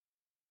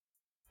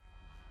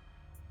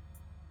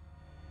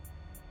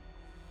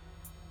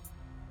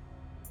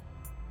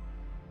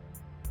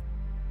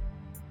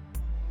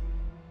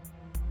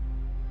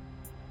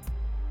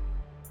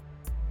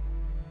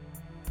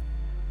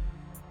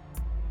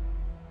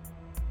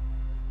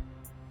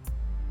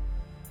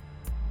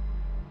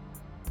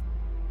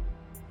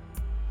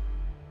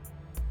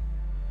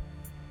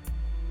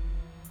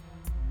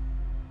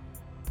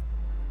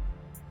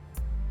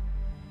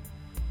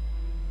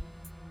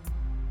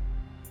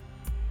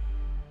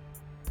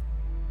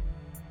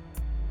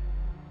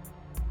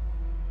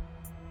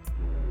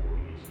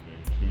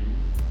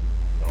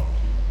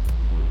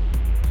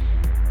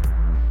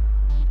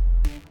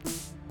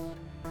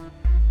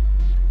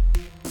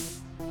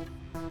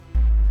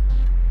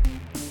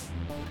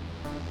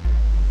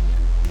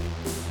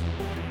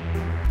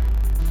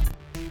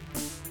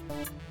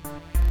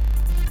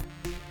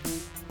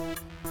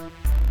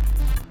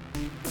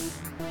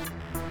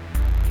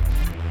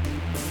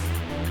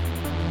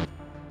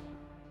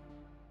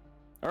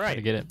All Try to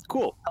right. get it.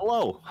 Cool.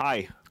 Hello.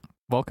 Hi.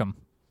 Welcome.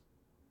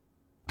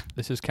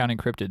 This is Counting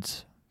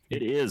Cryptids.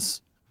 It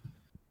is.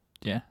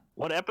 Yeah.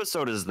 What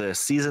episode is this?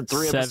 Season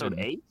 3, episode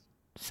 8?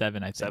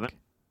 7, I think. 7?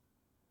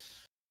 I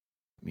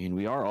mean,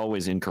 we are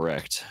always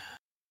incorrect.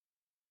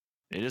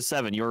 It is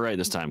 7. You were right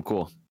this time.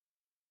 Cool.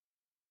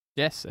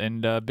 Yes,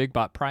 and Big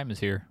Bot Prime is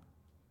here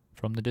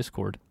from the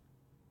Discord.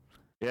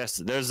 Yes,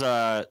 there's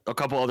a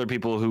couple other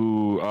people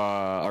who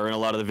are in a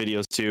lot of the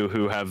videos too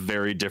who have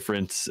very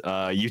different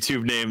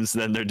YouTube names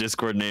than their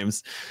Discord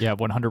names. Yeah,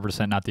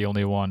 100% not the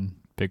only one.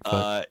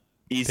 Bigfoot.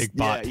 Big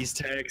Bot. East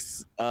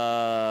Tex.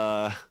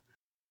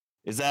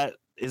 Is that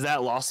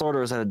Lost Lord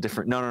or is that a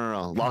different?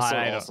 No. Lost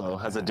Lord also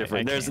has a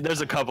different.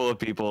 There's a couple of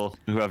people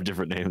who have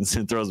different names.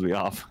 It throws me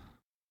off.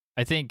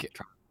 I think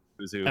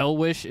Who's who?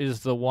 Elwish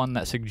is the one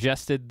that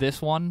suggested this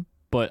one,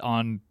 but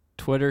on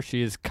Twitter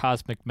she is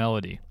Cosmic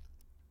Melody.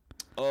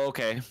 Oh,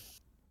 okay.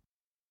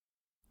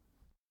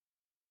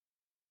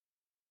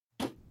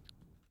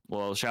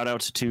 Well, shout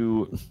out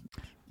to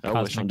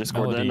Elwish on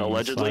Discord then,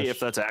 allegedly, if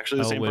that's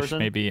actually the same person.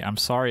 Maybe. I'm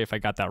sorry if I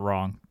got that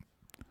wrong.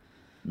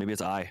 Maybe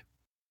it's I.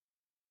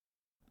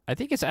 I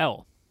think it's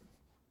L.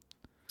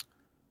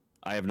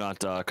 I have not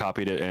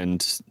copied it and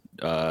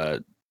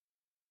put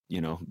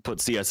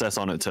CSS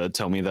on it to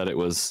tell me that it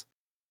was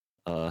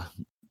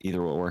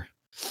either or.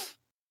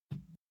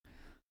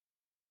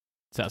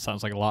 That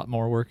sounds like a lot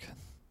more work.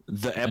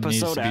 The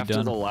episode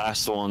after the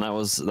last one, that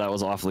was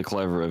awfully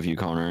clever of you,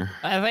 Connor.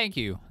 Thank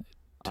you.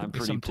 I'm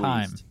pretty some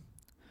pleased.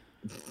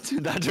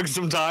 time. That took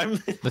some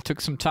time. That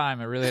took some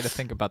time. I really had to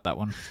think about that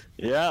one.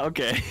 Yeah.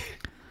 Okay.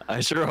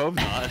 I sure hope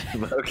not.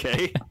 But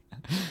okay.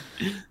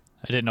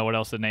 I didn't know what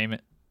else to name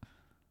it.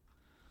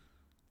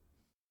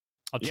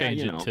 I'll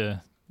change it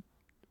to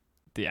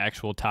the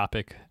actual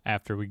topic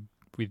after we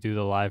do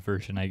the live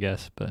version, I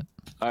guess. But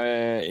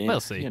we'll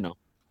see.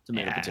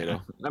 Tomato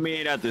potato. I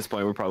mean, at this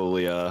point, we're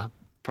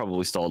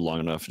probably stalled long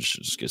enough to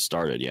just get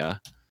started. Yeah.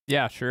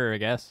 Yeah, sure. I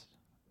guess.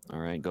 All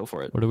right, go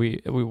for it. What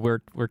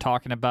are we're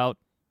talking about?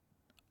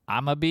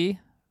 Amabi.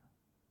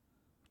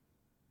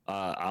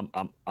 I'm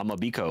a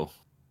Biko.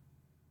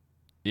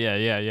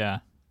 Yeah.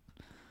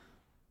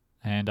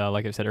 And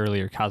like I said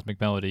earlier, Cosmic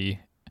Melody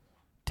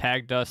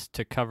tagged us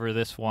to cover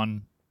this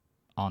one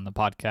on the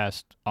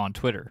podcast on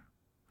Twitter.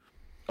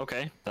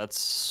 Okay,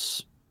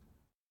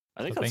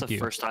 I think that's the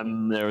first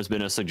time there has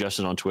been a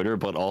suggestion on Twitter,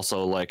 but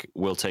also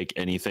we'll take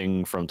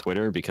anything from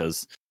Twitter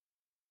because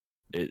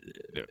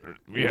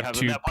we have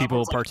 2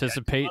 people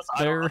participate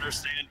there. I don't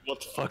understand what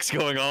the fuck's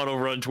going on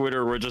over on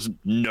Twitter. We're just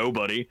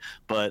nobody,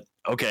 but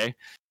okay.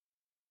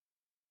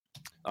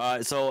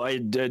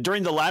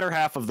 During the latter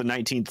half of the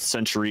 19th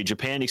century,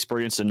 Japan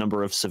experienced a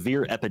number of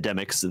severe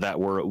epidemics that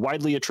were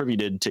widely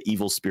attributed to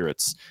evil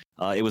spirits.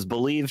 It was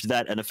believed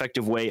that an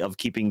effective way of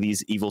keeping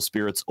these evil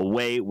spirits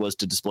away was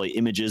to display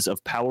images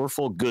of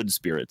powerful good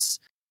spirits.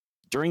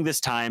 During this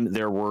time,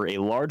 there were a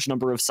large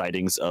number of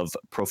sightings of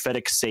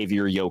prophetic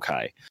savior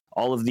yokai.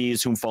 All of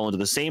these whom fall into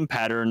the same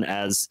pattern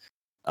as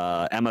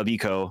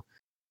Amabiko.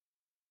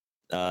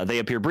 They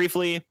appear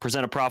briefly,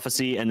 present a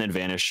prophecy, and then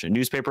vanish.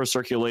 Newspapers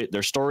circulate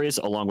their stories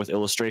along with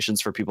illustrations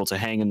for people to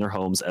hang in their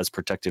homes as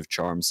protective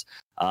charms.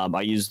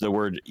 I used the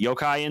word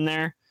yokai in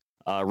there.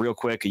 Real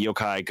quick,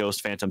 yokai,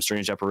 ghost, phantom,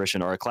 strange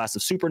apparition are a class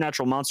of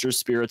supernatural monsters,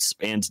 spirits,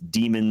 and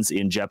demons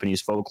in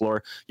Japanese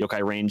folklore.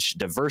 Yokai range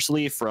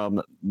diversely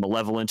from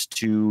malevolent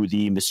to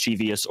the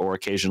mischievous or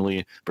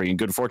occasionally bringing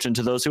good fortune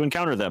to those who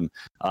encounter them.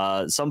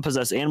 Some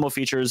possess animal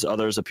features,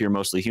 others appear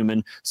mostly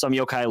human. Some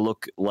yokai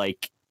look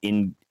like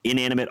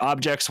inanimate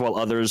objects, while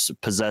others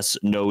possess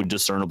no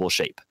discernible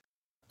shape.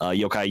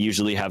 Yokai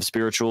usually have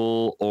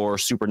spiritual or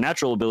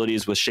supernatural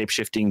abilities, with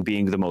shape-shifting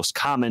being the most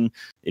common.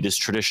 It is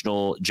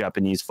traditional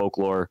Japanese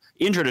folklore.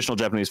 In traditional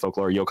Japanese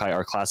folklore, yokai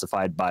are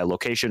classified by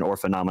location or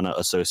phenomena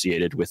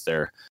associated with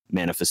their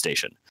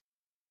manifestation.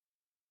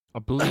 I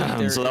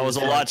believe so that was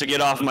a lot to get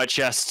off my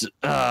chest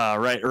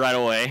right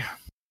away.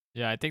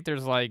 Yeah, I think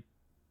there's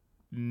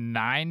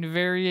 9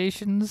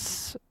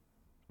 variations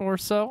or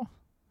so.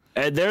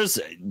 And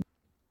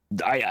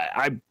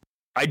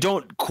I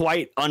don't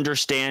quite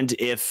understand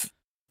if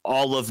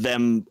all of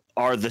them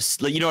are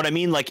you know what I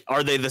mean?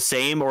 Are they the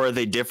same or are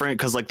they different?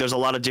 Because there's a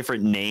lot of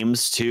different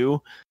names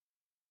too.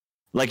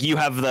 You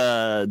have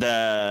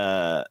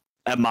the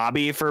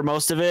Amabi for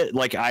most of it.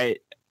 I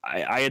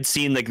had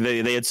seen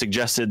they had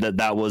suggested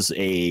that was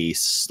a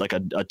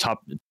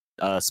top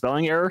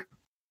spelling error.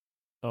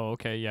 Oh,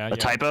 okay, yeah. A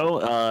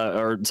typo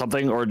or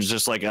something, or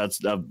just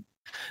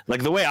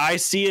the way I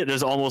see it,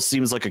 it almost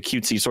seems like a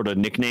cutesy sort of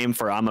nickname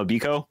for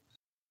Amabiko.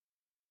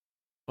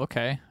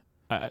 Okay.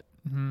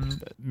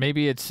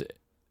 Maybe it's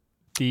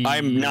the...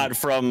 I'm not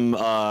from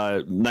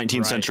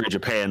 19th century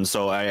Japan,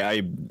 so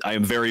I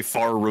am very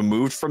far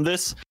removed from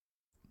this.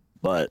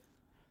 But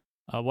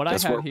what I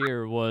have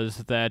here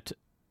was that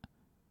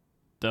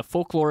the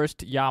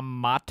folklorist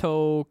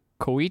Yamato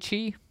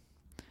Koichi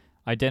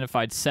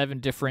identified 7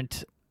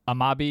 different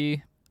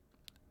Amabi,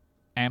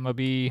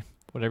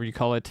 whatever you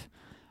call it,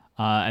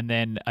 and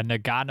then a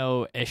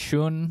Nagano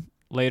Eshun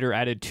later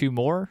added 2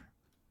 more.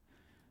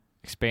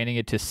 expanding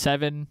it to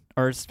 7,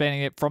 or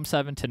expanding it from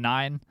 7 to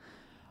 9.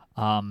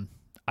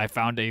 I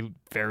found a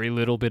very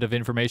little bit of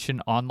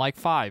information on like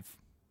 5.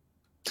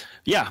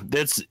 Yeah,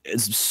 it's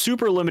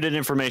super limited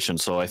information,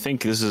 so I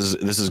think this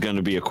is going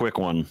to be a quick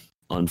one,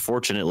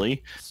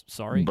 unfortunately.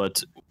 Sorry,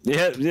 but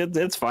yeah,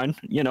 it's fine.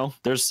 You know,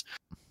 there's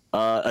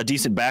a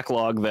decent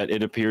backlog that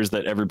it appears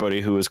that everybody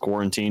who is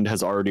quarantined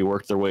has already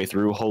worked their way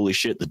through. Holy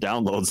shit, the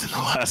downloads in the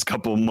last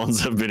couple of months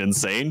have been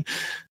insane.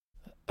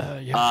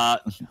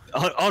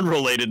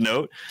 Unrelated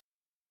note.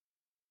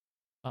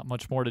 Not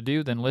much more to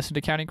do than listen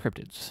to Counting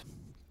Cryptids.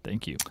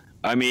 Thank you.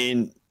 I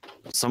mean,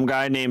 some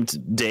guy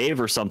named Dave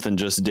or something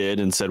just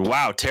did and said,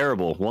 "Wow,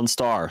 terrible, 1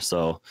 star."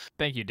 So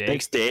thank you, Dave.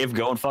 Thanks, Dave.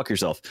 Go and fuck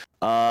yourself.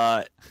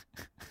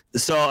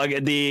 So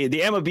again, the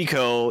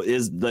Amabiko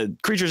is the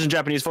creatures in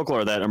Japanese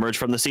folklore that emerge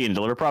from the sea and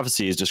deliver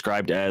prophecies,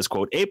 described as,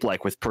 quote,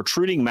 ape-like with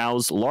protruding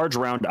mouths, large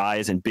round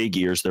eyes, and big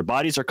ears. Their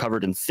bodies are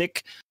covered in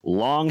thick,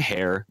 long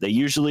hair. They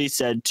usually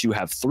said to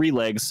have 3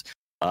 legs.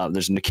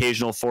 There's an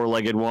occasional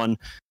 4-legged one.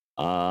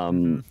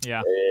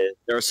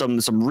 There are some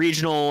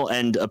regional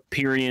and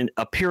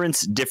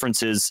appearance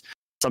differences,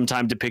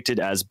 sometimes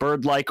depicted as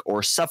bird-like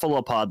or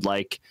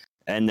cephalopod-like.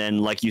 And then,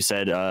 like you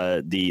said,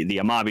 the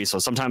Amabi, so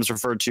sometimes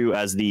referred to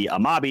as the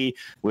Amabi,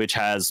 which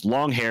has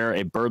long hair,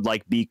 a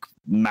bird-like beak,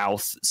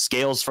 mouth,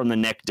 scales from the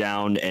neck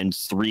down, and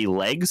 3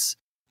 legs.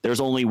 There's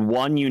only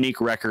one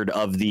unique record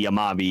of the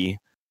Amabi,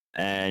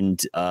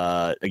 and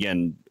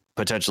again,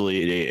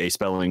 potentially a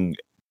spelling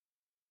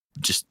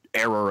just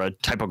error, a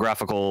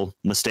typographical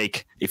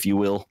mistake, if you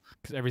will.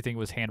 Because everything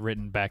was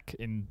handwritten back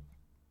in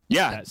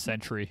that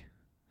century.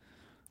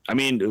 I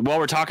mean, while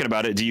we're talking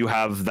about it, do you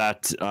have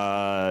that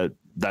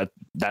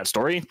that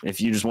story? If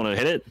you just want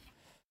to hit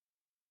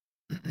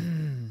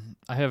it,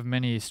 I have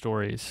many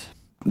stories.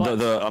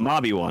 The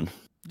Amabi one.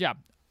 Yeah,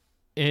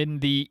 in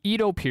the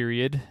Edo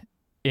period,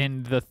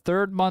 in the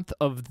 3rd month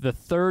of the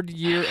 3rd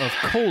year of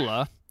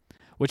Kola,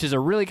 which is a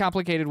really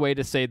complicated way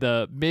to say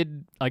the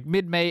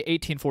mid-May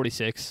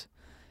 1846.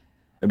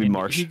 That'd be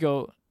March. You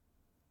go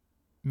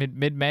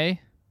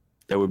mid-May.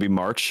 That would be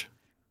March.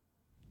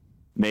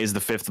 May is the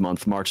 5th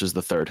month. March is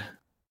the 3rd.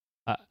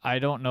 I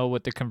don't know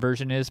what the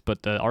conversion is,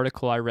 but the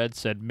article I read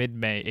said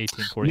mid-May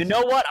 1846. You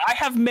know what? I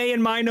have May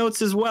in my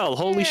notes as well.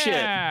 Holy shit.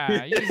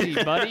 Yeah, easy,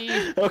 buddy.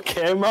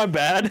 Okay, my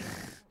bad.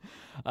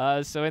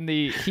 So in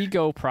the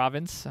Higo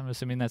province, I'm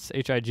assuming that's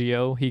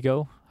Higo,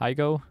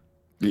 Higo.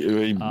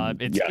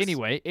 It's yes.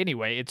 Anyway,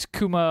 it's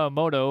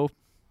Kumamoto.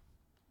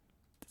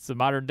 It's the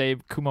modern day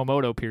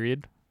Kumamoto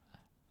period.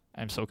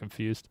 I'm so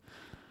confused.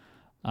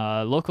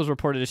 Locals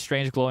reported a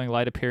strange glowing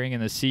light appearing in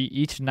the sea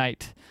each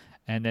night,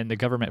 and then the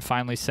government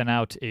finally sent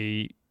out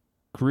a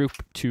group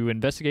to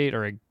investigate,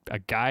 or a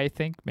guy, I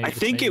think. I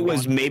think it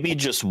was maybe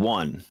just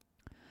one.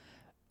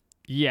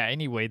 Yeah,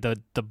 anyway, the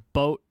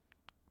boat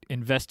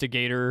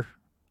investigator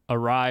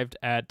arrived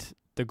at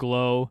the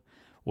glow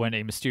when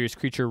a mysterious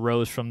creature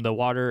rose from the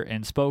water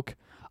and spoke.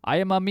 I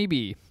am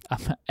Amabi. I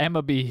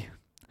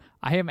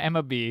am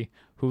Amabi,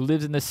 who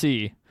lives in the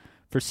sea.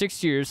 For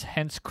 6 years,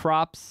 hence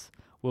crops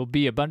will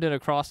be abundant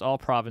across all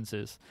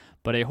provinces,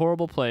 but a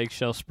horrible plague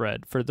shall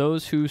spread. For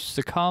those who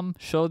succumb,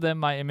 show them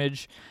my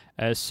image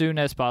as soon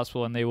as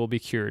possible, and they will be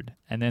cured.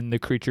 And then the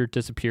creature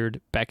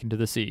disappeared back into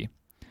the sea.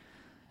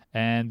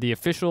 And the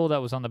official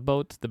that was on the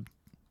boat,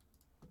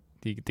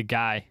 the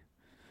guy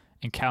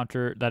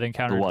encountered the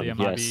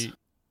Amabi. Yes.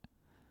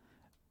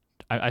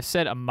 I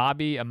said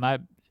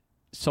Amabi,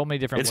 so many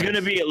different ways. It's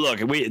going to be,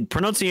 look,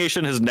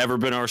 pronunciation has never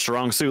been our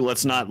strong suit.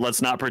 Let's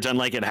not pretend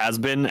like it has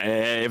been.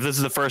 If this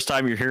is the first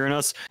time you're hearing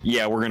us,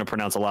 yeah, we're going to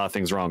pronounce a lot of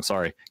things wrong.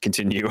 Sorry.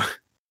 Continue.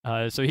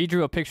 So he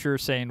drew a picture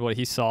saying what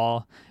he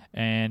saw,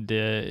 and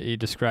he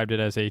described it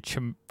as a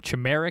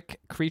chimeric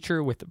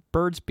creature with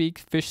bird's beak,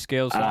 fish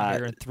scales, long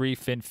hair, and 3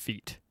 fin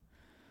feet.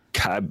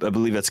 I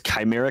believe that's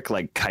chimeric,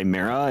 like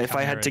chimera, if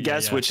I had to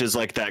guess, yeah. Which is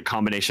like that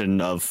combination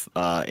of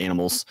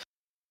animals.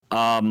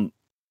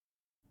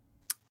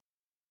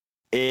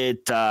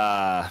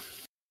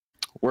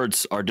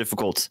 Words are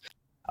difficult.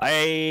 Do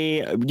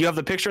you have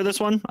the picture of this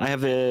one? I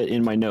have it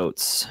in my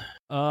notes.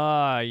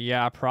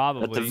 Yeah,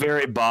 probably. At the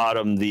very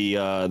bottom,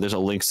 there's a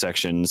link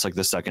section. It's like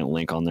the second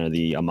link on there,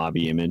 the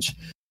Amabi image.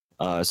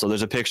 So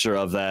there's a picture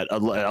of that,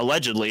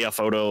 allegedly a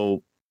photo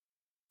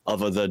of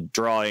the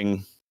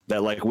drawing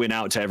that like went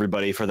out to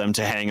everybody for them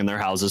to hang in their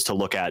houses to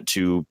look at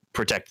to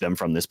protect them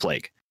from this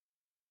plague.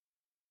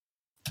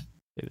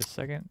 Wait a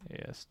second.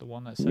 Yes, the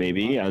one that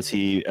maybe as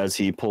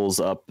he pulls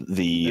up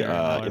the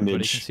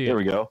image. There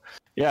we go.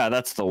 Yeah,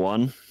 that's the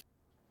one.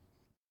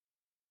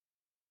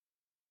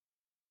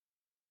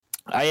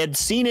 I had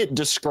seen it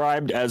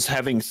described as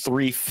having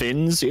 3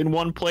 fins in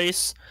one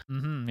place.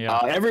 Mm-hmm, yeah.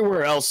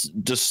 Everywhere else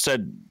just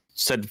said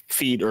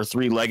feet or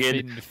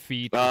 3-legged.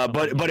 Feet.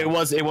 But it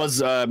was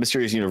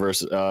Mysterious Universe.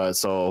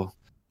 So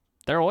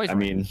they're always. I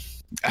mean,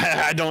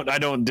 I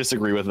don't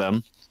disagree with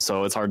them.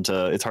 So it's hard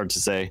to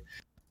say.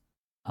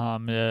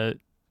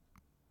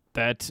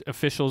 That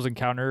official's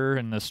encounter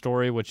in the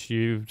story, which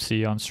you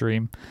see on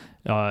stream,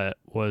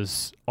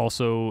 was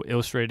also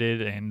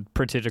illustrated and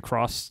printed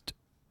across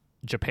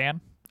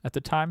Japan at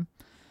the time.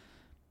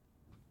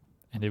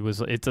 And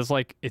it's just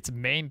like its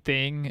main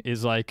thing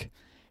is like,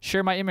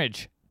 share my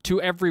image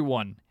to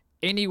everyone,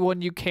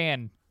 anyone you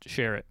can,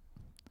 share it.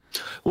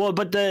 Well,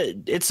 but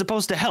it's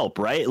supposed to help,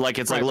 right? Like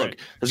it's like, look,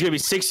 there's gonna be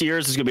 6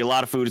 years, there's gonna be a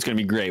lot of food, it's gonna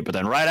be great, but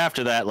then right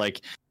after that,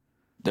 like,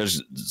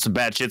 there's some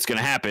bad shit's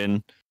gonna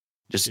happen.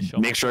 Just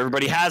make sure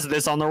everybody has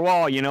this on their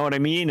wall, you know what I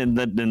mean? And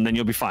then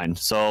you'll be fine.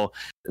 So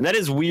that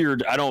is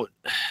weird.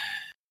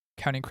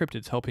 Counting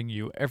Cryptids helping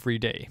you every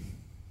day.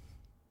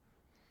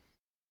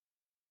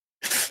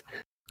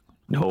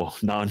 No,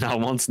 not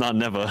once, not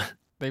never.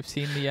 They've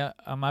seen the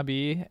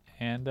Amabi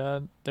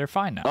and they're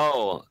fine now.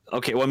 Oh,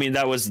 okay. Well, I mean,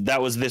 that was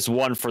this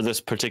one for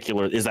this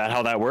particular. Is that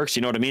how that works?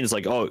 You know what I mean? It's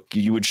like, oh,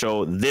 you would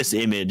show this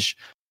image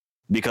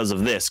because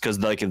of this, because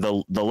like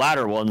the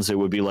latter ones, it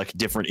would be like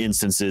different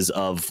instances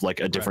of like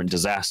a different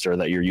disaster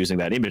that you're using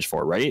that image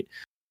for, right?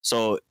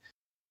 So,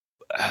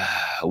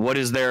 what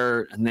is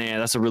their? Nah,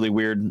 that's a really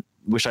weird.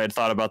 Wish I had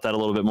thought about that a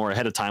little bit more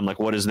ahead of time. Like,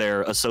 what is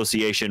their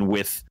association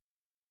with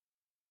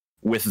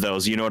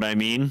those? You know what I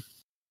mean?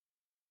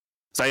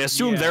 So I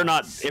assume they're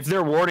not, if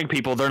they're warning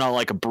people, they're not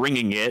like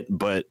bringing it,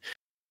 but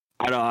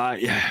I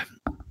don't.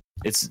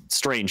 It's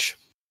strange.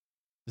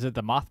 Is it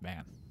the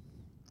Mothman?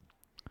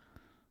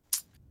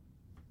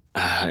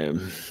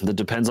 That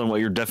depends on what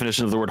your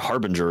definition of the word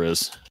harbinger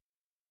is.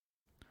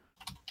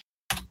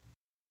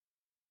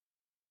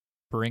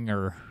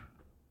 Bringer.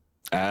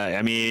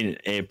 I mean,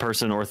 a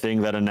person or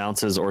thing that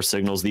announces or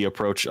signals the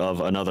approach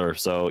of another.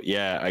 So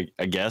yeah,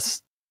 I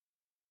guess.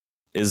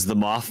 Is the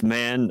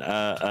Mothman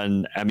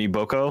an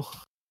Amiboko?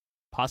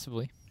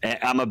 Possibly.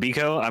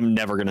 Amabiko? I'm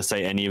never going to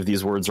say any of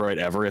these words right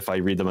ever. If I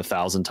read them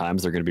 1,000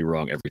 times, they're going to be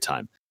wrong every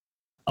time.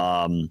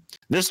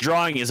 This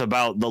drawing is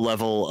about the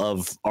level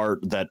of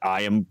art that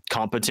I am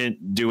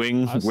competent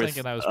doing. I was with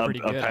thinking I was pretty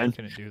good. I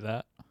couldn't do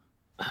that.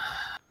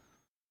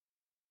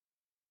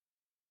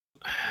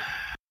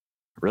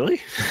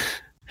 Really?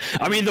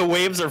 I mean, the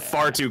waves are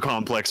far too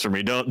complex for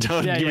me. Don't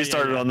get me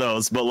started on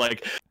those. But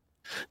like,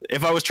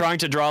 if I was trying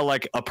to draw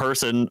like a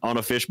person on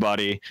a fish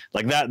body,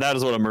 like that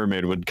is what a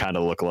mermaid would kind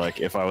of look like.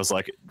 If I was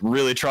like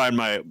really trying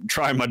my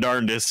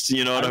darndest,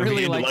 you know what I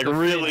mean? Like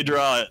really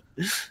draw it.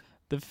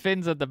 The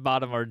fins at the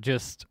bottom are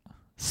just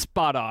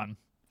spot on.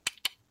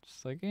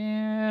 Just like,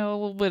 a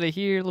little bit of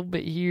here, a little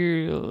bit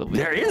here. A little bit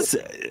there is.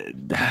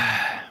 It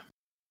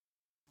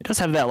does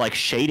have that like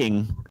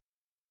shading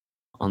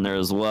on there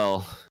as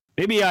well.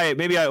 Maybe I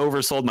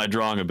oversold my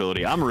drawing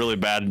ability. I'm really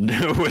bad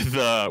with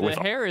the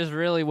hair is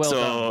really well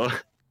done.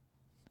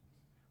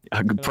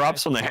 So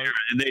props on the hair.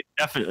 They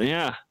definitely,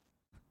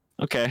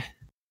 okay.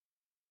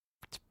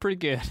 It's pretty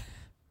good.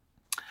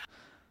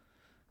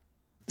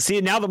 See,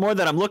 now the more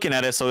that I'm looking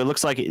at it, so it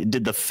looks like it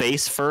did the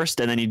face first,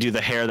 and then you do the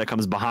hair that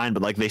comes behind,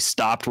 but like they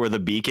stopped where the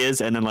beak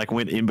is, and then like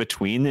went in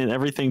between and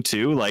everything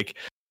too. Like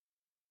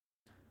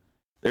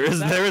there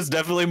is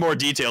definitely more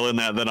detail in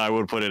that than I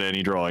would put in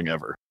any drawing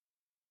ever.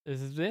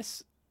 Is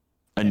this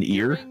an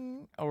ear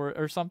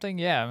or something?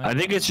 Yeah, I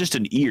think it's just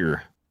an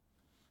ear.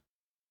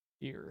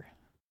 Ear.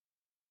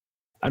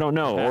 I don't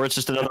know, or it's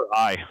just another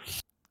eye.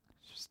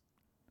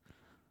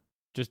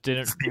 Just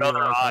didn't. It's the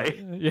other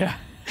eye. Yeah.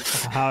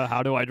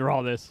 How do I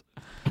draw this?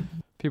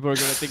 People are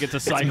gonna think it's a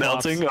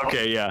cyclops. It's melting.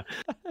 Okay, yeah.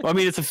 Well, I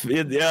mean,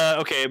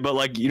 okay, but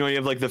like you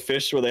have like the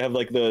fish where they have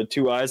like the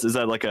two eyes. Is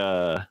that like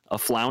a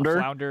flounder?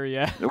 Flounder,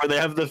 yeah. Where they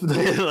have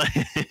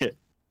the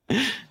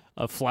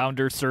a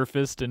flounder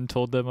surfaced and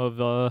told them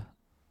of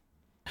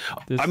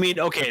I mean,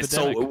 okay,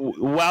 epidemic. So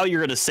while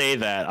you're gonna say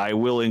that, I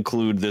will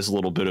include this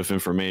little bit of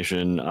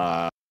information.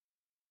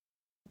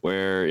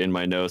 Where in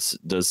my notes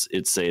does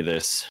it say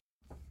this?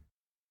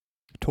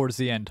 Towards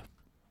the end.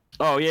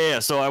 Oh yeah.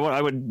 So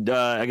I would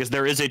I guess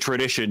there is a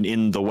tradition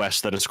in the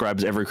West that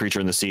ascribes every creature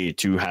in the sea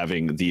to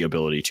having the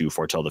ability to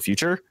foretell the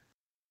future.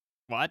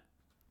 What?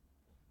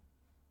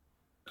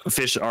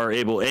 Fish are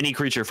able, any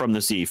creature from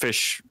the sea,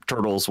 fish,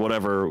 turtles,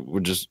 whatever,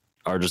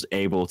 are just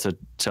able to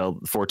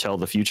foretell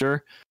the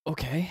future.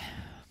 Okay.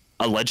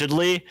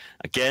 Allegedly,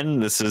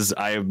 again,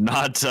 I am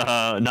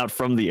not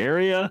from the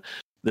area.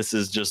 This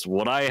is just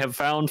what I have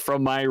found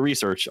from my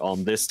research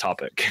on this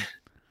topic.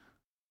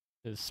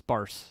 It's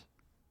sparse.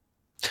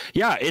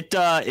 Yeah,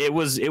 it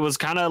was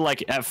kind of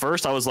like at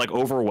first I was like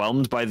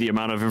overwhelmed by the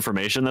amount of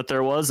information that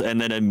there was,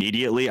 and then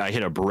immediately I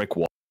hit a brick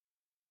wall.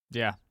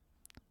 Yeah.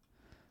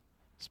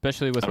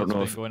 Especially with what's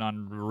been going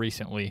on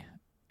recently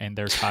and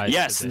their ties.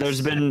 Yes,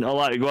 there's been a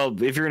lot. Well,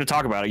 if you're going to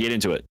talk about it, get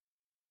into it.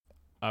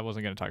 I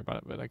wasn't going to talk about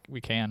it, but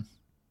we can.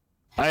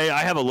 I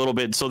have a little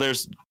bit. So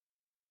there's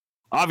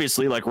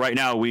obviously, like right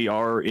now, we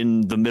are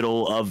in the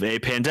middle of a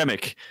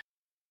pandemic.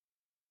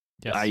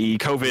 Yes, i.e.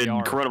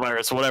 COVID,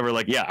 coronavirus, whatever.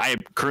 Like, yeah, I am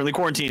currently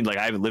quarantined. Like,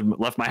 I haven't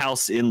left my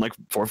house in like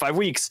 4 or 5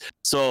 weeks.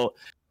 So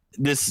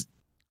there's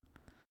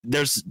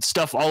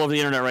stuff all over the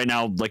internet right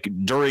now. Like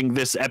during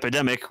this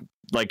epidemic,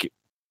 like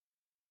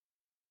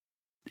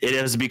it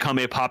has become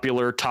a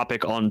popular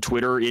topic on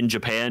Twitter in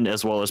Japan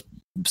as well as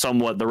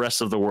somewhat the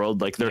rest of the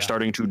world. Like they're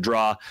starting to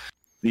draw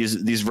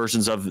these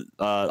versions of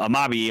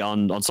Amabi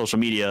on social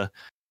media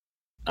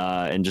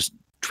and just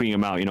tweeting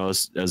them out,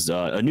 as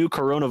a new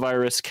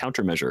coronavirus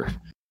countermeasure.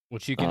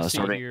 Which you can see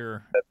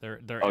here.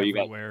 They're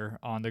everywhere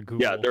on the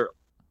Google. Yeah, they're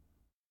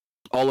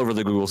all over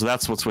the Google. So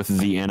that's what's with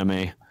the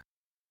anime.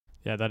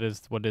 Yeah, that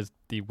is what is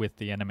with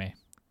the anime.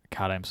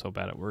 God, I'm so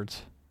bad at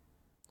words.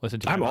 Listen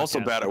to. I'm also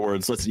bad at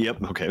words.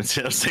 Yep. Okay.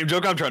 Same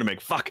joke I'm trying to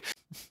make. Fuck.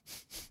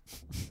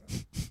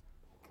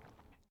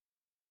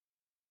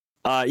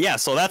 Yeah.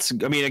 So that's.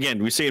 I mean,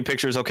 again, we see in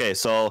pictures. Okay.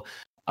 So,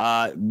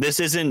 this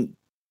isn't.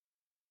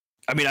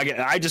 I mean,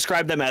 I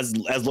describe them as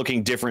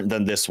looking different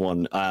than this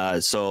one.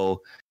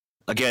 So.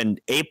 Again,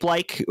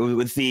 ape-like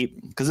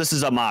because this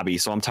is Amabi,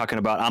 so I'm talking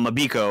about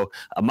Amabiko.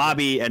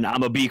 Amabi and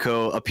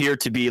Amabiko appear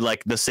to be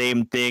like the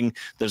same thing.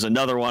 There's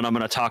another one I'm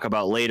going to talk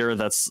about later.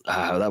 That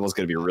was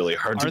going to be really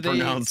hard to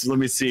pronounce. Let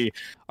me see.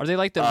 Are they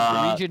like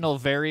the regional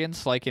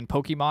variants, like in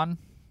Pokemon?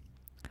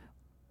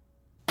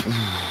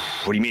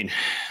 What do you mean?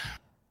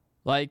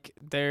 Like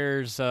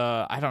there's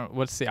I don't know,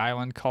 what's the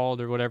island called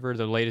or whatever,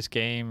 the latest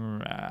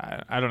game.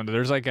 I don't know.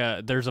 There's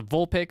a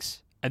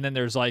Vulpix, and then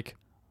there's like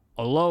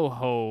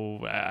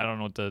Aloho, I don't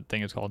know what the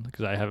thing is called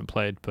because I haven't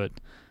played, but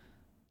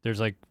there's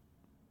like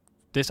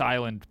this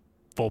island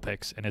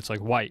Vulpix, and it's like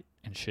white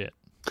and shit.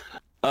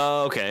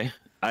 Oh, okay.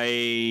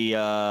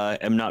 I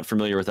am not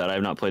familiar with that. I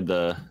have not played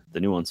the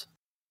new ones.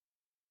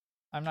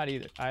 I'm not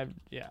either.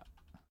 Yeah.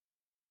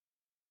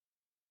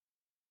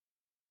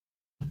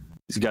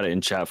 He's got it in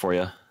chat for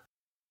you.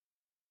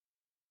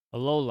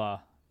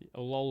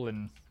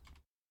 Alolan.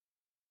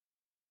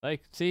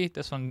 Like, see,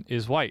 this one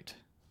is white.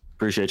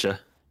 Appreciate you.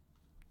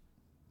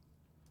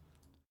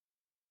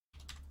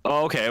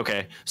 Oh,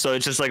 okay. So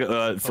it's just like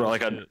from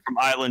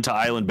island to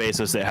island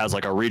basis, it has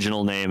like a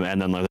regional name,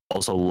 and then like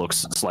also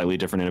looks slightly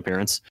different in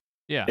appearance.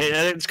 Yeah,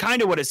 it's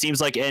kind of what it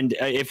seems like. And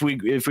if we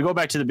go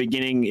back to the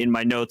beginning in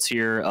my notes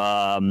here,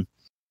 about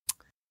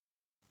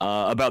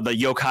the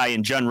yokai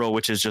in general,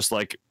 which is just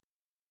like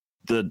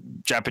the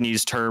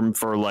Japanese term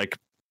for like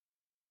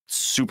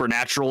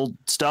supernatural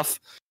stuff,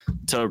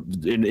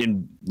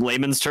 in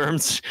layman's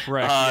terms,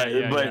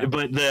 right? But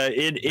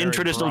in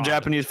traditional broad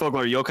Japanese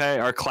folklore,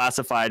 yokai are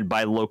classified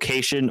by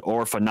location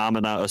or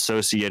phenomena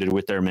associated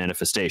with their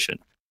manifestation.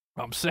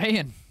 I'm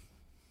saying.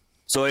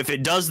 So if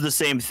it does the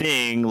same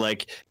thing,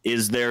 like,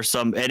 is there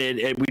some? And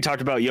we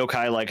talked about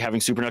yokai like having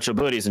supernatural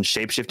abilities and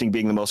shapeshifting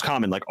being the most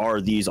common. Like, are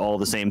these all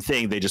the same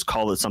thing? They just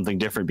call it something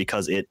different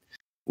because it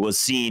was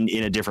seen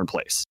in a different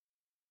place.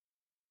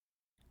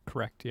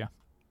 Correct. Yeah,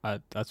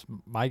 that's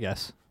my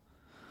guess.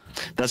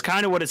 That's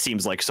kind of what it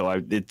seems like.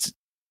 So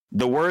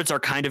the words are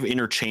kind of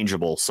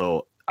interchangeable.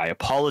 So I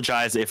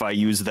apologize if I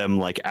use them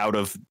like out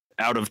of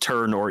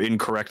turn or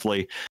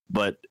incorrectly,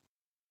 but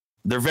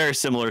they're very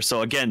similar.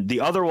 So again, the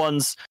other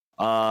ones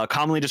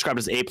commonly described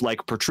as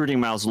ape-like, protruding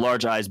mouths,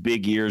 large eyes,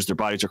 big ears. Their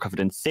bodies are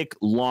covered in thick,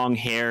 long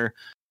hair.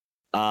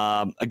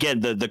 Again,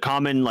 the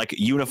common like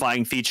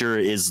unifying feature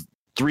is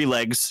 3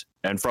 legs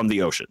and from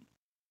the ocean.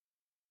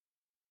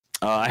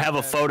 I have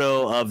a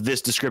photo of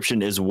this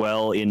description as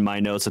well in my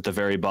notes at the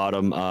very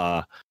bottom.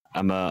 I'm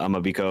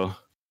a Biko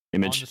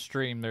image. On the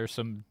stream, there's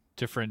some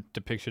different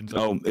depictions.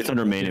 It's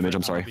under main image.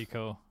 I'm sorry.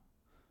 Biko.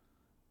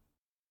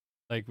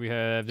 Like we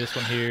have this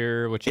one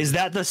here, which is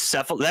that the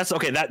cephal? That's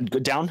okay.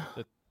 That down.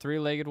 The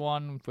 3-legged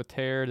one with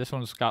hair. This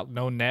one's got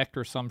no neck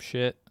or some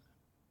shit,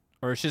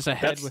 or it's just a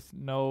head with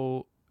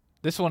no.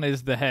 This one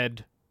is the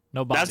head.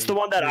 No body. That's the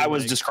one that I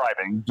was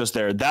describing just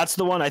there. That's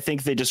the one I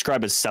think they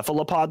describe as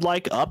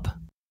cephalopod-like up.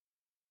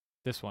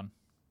 This one.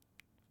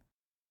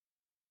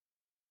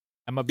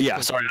 Sorry. I'm looking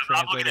at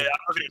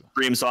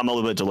stream, so I'm a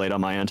little bit delayed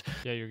on my end.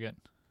 Yeah, you're good.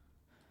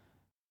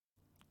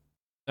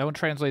 That one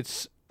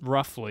translates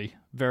roughly,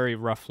 very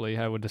roughly,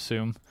 I would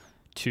assume,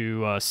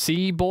 to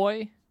sea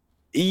boy.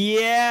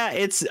 Yeah,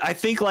 I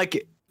think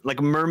like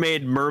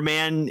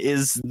merman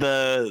is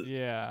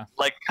the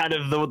like kind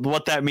of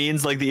what that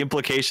means, like the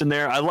implication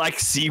there. I like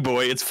sea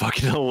boy. It's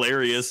fucking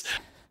hilarious.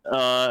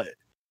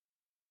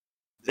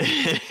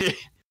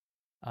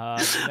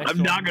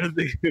 I'm not gonna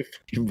think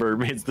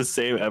mermaid's the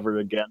same ever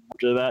again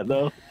after that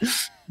though.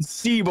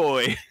 Sea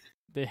boy.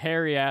 The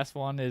hairy ass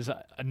one is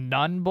a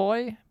nun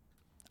boy.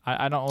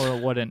 I don't know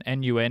what an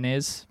NUN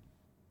is.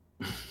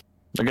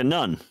 Like a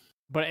nun.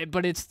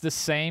 But it's the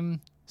same.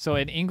 So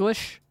in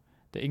English,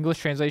 the English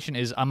translation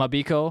is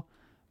Amabiko,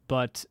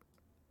 but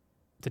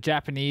the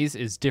Japanese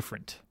is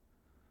different.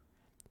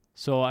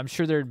 So I'm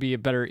sure there'd be a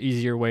better,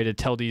 easier way to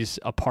tell these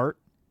apart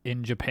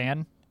in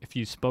Japan if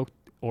you spoke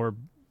or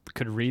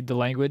could read the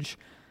language.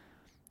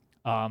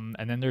 And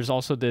then there's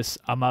also this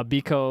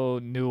Amabiko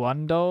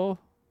Nuando,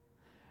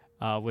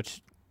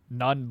 which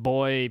nun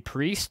boy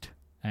priest.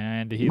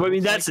 And he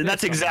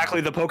that's exactly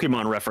the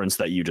Pokemon reference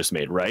that you just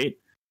made, right?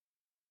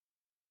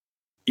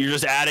 You're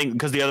just adding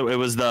because the other it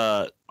was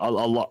the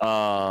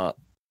Alola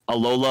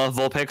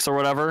Vulpix or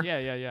whatever.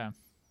 Yeah.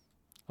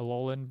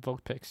 Alolan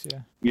Vulpix, yeah.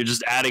 You're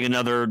just adding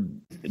another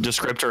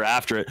descriptor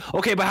after it.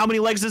 Okay, but how many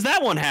legs does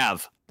that one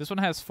have? This one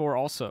has 4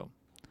 also.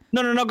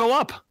 No, go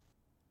up.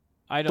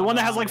 I don't the one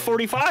know that has like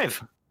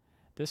 45.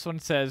 This one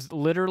says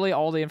literally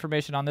all the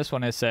information on this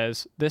one. It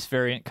says this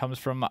variant comes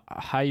from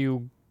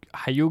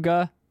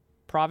Hyuga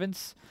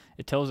province.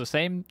 It tells the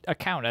same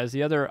account as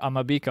the other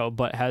Amabiko,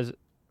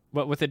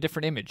 but with a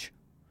different image.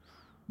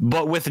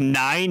 But with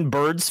 9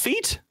 birds'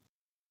 feet?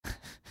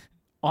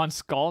 On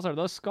skulls? Are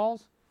those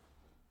skulls?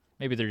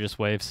 Maybe they're just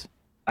waves.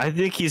 I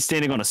think he's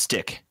standing on a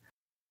stick.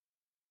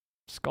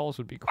 Skulls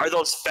would be cool. Are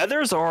those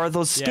feathers or are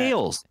those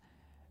scales?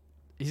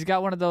 He's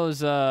got one of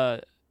those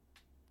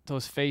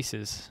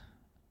faces.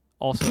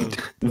 Also,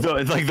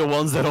 like the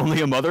ones that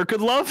only a mother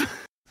could love?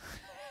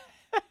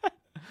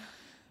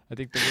 I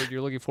think the word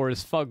you're looking for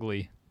is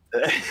fugly.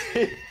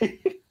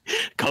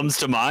 Comes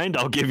to mind,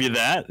 I'll give you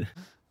that.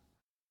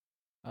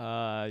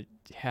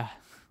 Yeah.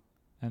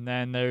 And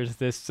then there's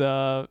this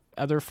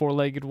other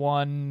four-legged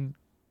one.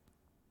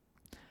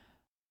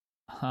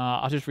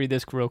 I'll just read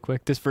this real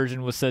quick. This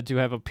version was said to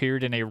have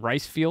appeared in a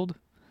rice field.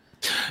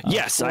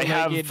 Yes, I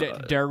have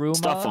Daruma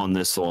stuff on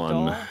this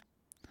one. doll.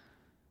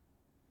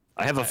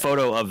 I have a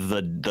photo of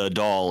the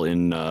doll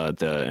in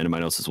my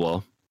notes as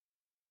well.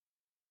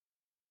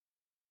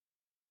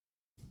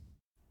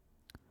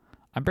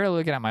 I'm barely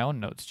looking at my own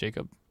notes,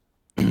 Jacob.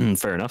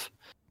 Fair enough.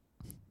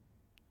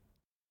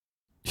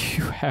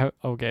 You have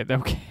okay.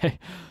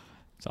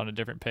 It's on a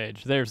different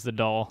page. There's the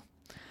doll.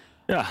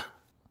 Yeah.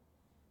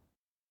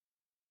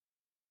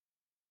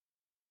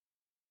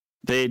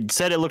 They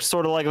said it looked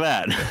sort of like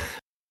that.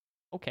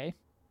 Okay.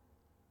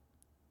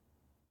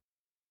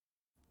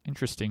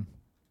 Interesting.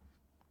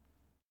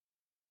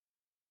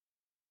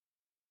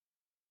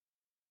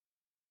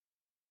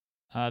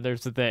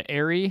 There's the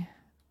Eri.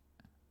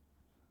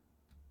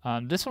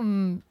 This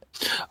one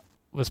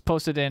was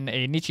posted in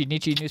a Nichi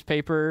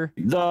newspaper.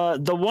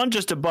 The one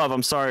just above.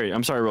 I'm sorry,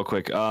 real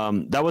quick.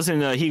 That was in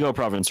Higo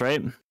province,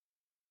 right?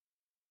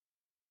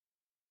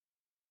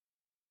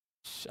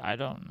 I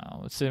don't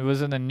know. It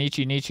was in the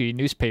Nichi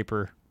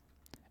newspaper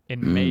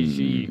in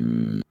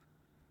Meiji.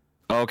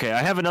 Okay,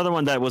 I have another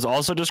one that was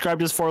also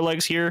described as 4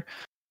 legs here.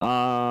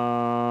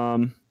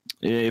 From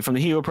the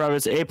Higo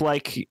province,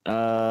 ape-like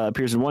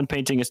appears in one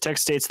painting. His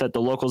text states that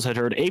the locals had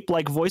heard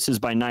ape-like voices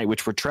by night,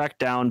 which were tracked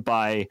down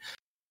by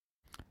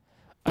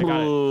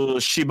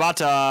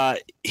Shibata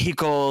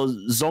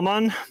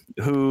Hikozoman,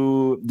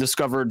 who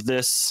discovered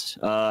this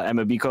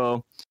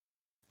Amabiko.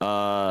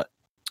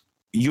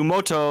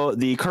 Yumoto,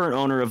 the current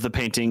owner of the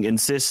painting,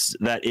 insists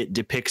that it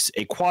depicts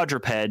a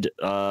quadruped. There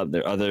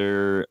are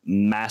other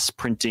mass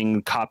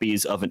printing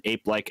copies of an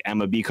ape-like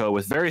Amabiko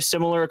with very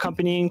similar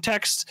accompanying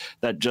text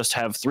that just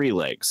have 3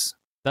 legs.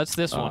 That's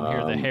this one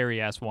here, the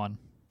hairy-ass one.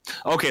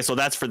 Okay, so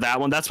that's for that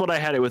one. That's what I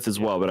had it with as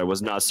well, but I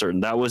was not certain.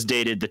 That was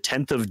dated the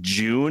 10th of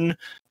June,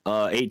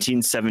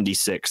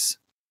 1876.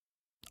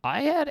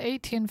 I had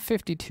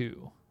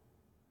 1852.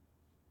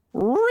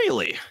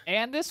 Really?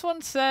 And this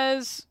one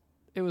says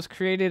it was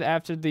created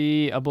after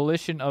the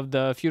abolition of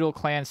the feudal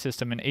clan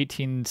system in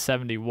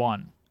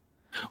 1871.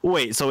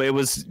 Wait, so it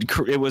was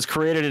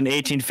created in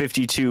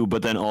 1852,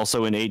 but then also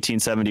in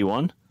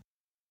 1871?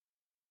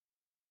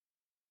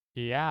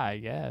 Yeah, I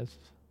guess.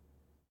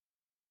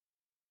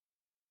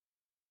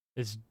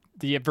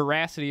 The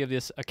veracity of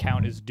this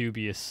account is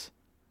dubious.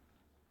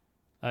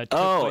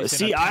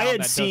 See, I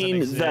had seen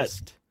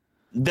that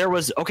there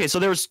was so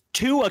there was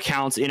 2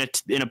 accounts in a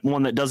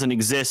one that doesn't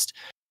exist.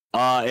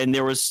 And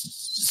there was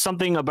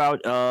something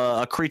about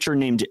a creature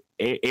named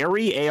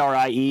Eri,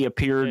 A-R-I-E,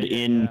 appeared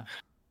in... I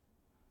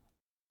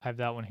have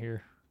that one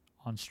here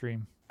on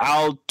stream.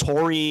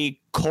 Altori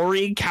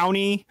Kori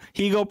County,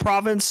 Higo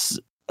province.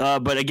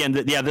 But again,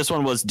 this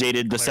one was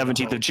dated the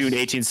 17th of June,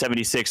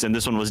 1876, and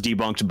this one was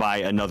debunked by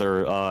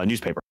another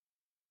newspaper.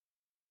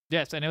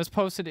 Yes, and it was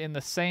posted in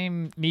the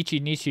same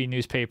Nichi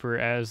newspaper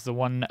as the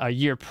one a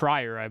year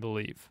prior, I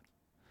believe.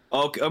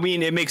 Okay, I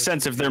mean, it makes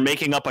sense if they're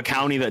making up a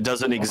county that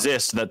doesn't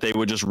exist, that they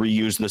would just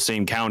reuse the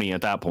same county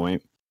at that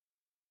point.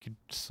 You can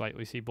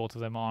slightly see both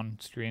of them on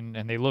screen,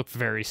 and they look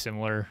very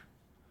similar.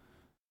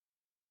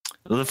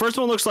 The first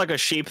one looks like a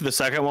sheep. The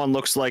second one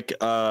looks like,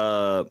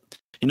 those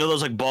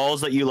like balls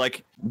that you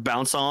like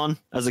bounce on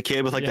as a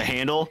kid with like the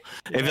handle.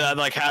 Yeah. If that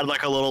like had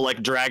like a little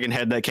like dragon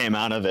head that came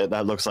out of it,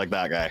 that looks like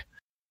that guy.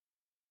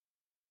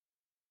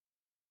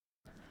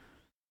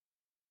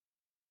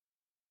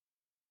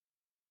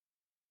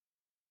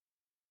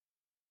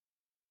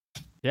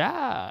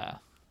 Yeah.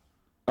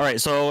 All right.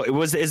 So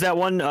is that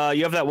one?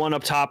 You have that one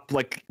up top,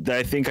 like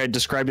I think I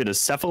described it as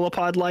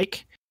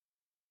cephalopod-like.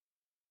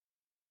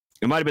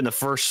 It might have been the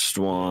first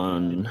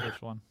one.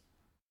 Which one?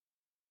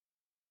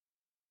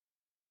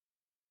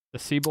 The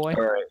Sea Boy.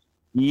 All right.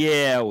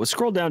 Yeah. We'll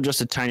scroll down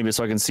just a tiny bit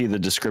so I can see the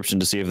description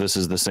to see if this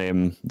is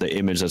the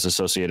image that's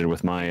associated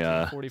with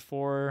my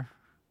 44.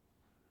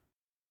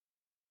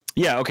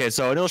 Yeah. Okay.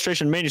 So an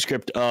illustration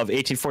manuscript of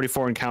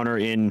 1844 encounter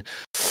in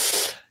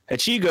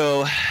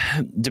Echigo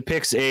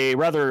depicts a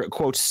rather,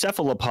 quote,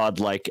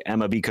 cephalopod-like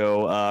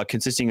Amabiko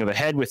consisting of a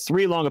head with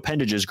 3 long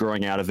appendages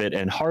growing out of it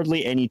and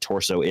hardly any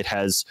torso. It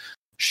has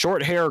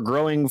short hair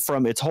growing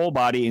from its whole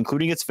body,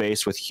 including its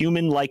face, with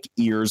human-like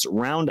ears,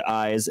 round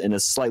eyes, and a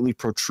slightly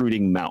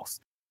protruding mouth.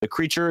 The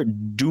creature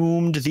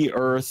doomed the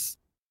earth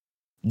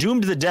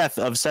doomed the death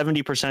of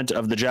 70%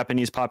 of the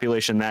Japanese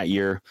population that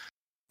year,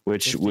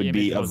 which would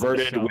be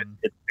averted with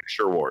its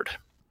picture ward.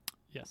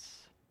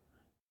 Yes.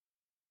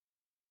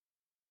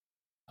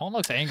 One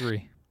looks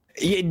angry.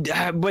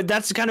 Yeah, but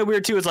that's kind of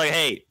weird too. It's like,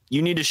 hey,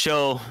 you need to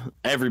show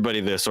everybody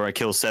this, or I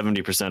kill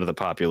 70% of the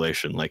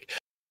population. Like,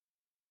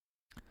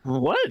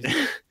 what?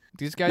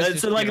 These guys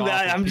just like get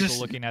that. off I'm people just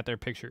looking at their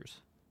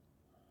pictures.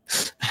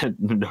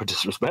 No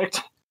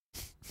disrespect.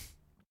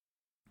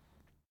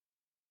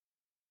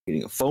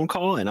 Getting a phone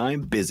call and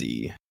I'm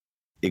busy.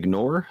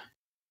 Ignore.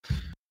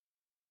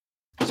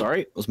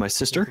 Sorry, it was my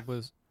sister.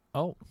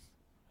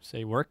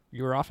 Say work.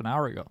 You were off an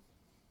hour ago.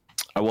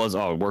 I was.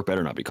 Oh, work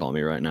better not be calling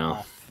me right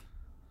now.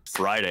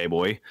 Friday,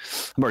 boy.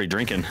 I'm already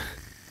drinking.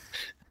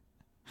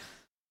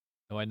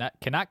 No, I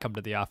cannot come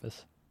to the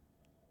office.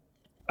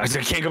 I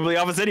can't come to the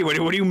office anyway.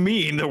 What do you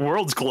mean? The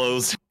world's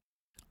closed.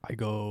 I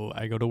go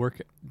to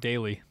work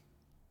daily.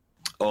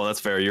 Oh, that's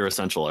fair. You're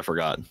essential. I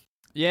forgot.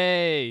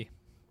 Yay!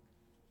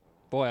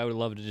 Boy, I would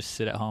love to just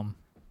sit at home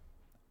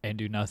and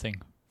do nothing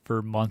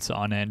for months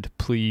on end.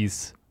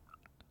 Please.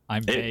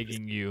 I'm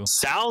begging you.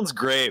 Sounds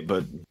great,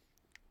 but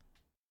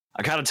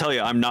I gotta tell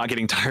you, I'm not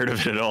getting tired of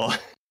it at all.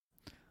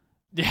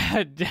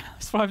 Yeah,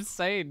 that's what I'm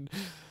saying.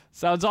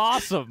 Sounds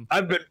awesome.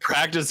 I've been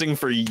practicing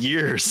for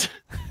years.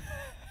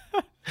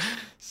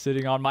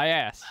 Sitting on my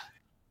ass.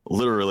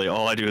 Literally,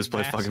 all I do is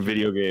play fucking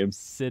video games.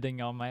 Sitting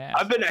on my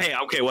ass.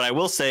 What I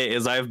will say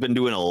is I've been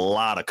doing a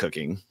lot of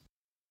cooking.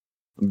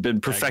 I've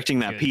been perfecting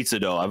that pizza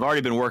dough. I've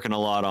already been working a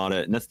lot on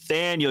it.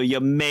 Nathaniel,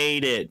 you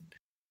made it.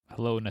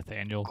 Hello,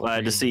 Nathaniel.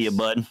 Glad to see you,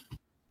 bud.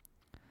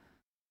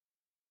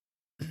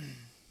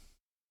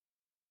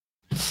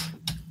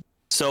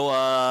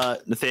 So,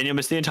 Nathaniel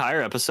missed the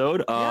entire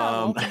episode.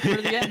 Yeah,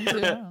 for the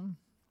end,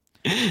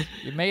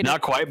 you made it.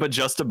 Not quite, but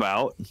just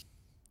about.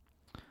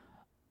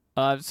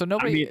 So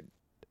nobody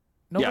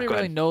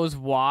really knows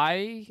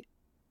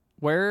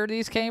where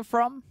these came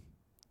from.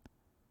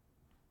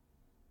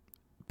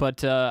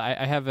 But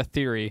I have a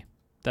theory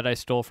that I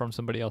stole from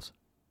somebody else.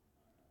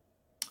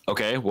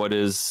 Okay, what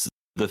is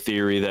the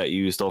theory that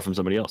you stole from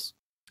somebody else?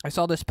 I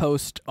saw this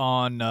post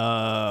on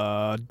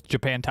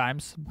Japan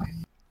Times.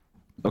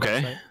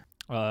 Okay. Website.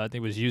 I think it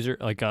was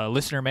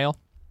listener mail,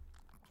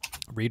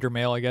 reader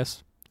mail, I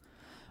guess,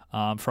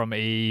 from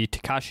a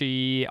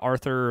Takashi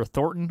Arthur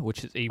Thornton,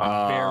 which is a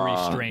very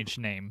strange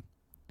name.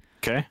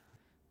 Okay.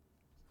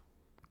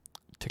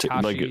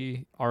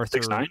 Takashi Arthur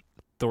 6'9"?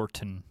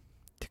 Thornton.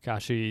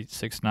 Takashi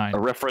 6'9". A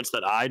reference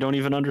that I don't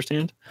even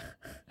understand.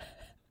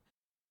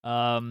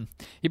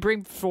 He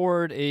brings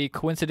forward a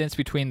coincidence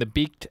between the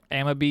beaked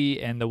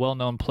Amabi and the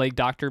well-known plague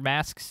doctor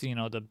masks. You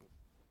know, the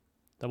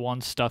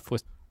one stuffed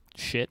with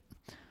shit,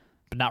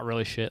 but not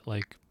really shit,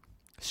 like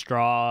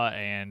straw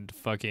and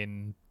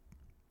fucking.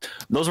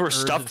 Those were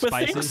stuffed with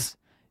things?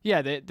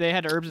 Yeah, they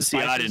had herbs and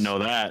spices. See, I didn't know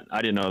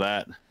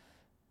that.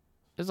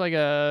 It's like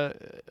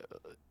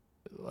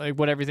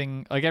what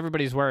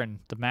everybody's wearing,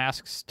 the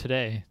masks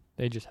today.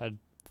 They just had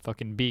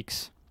fucking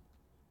beaks,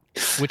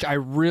 which I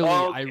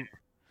really,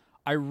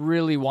 I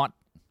really want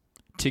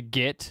to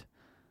get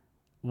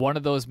one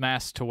of those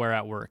masks to wear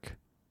at work.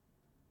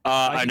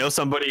 I know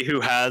somebody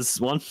who has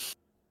one.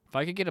 If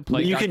I could get a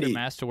plague doctor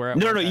mask to wear at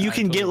work. No, you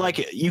can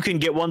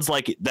get ones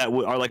like that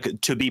are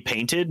like to be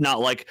painted, not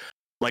like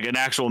an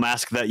actual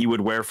mask that you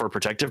would wear for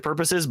protective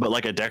purposes, but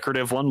like a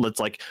decorative one that's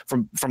like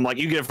from like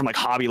you get it from like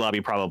Hobby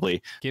Lobby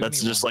probably.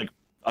 That's just like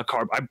a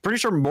carb. I'm pretty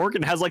sure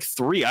Morgan has like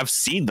 3. I've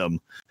seen them.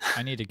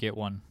 I need to get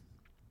one.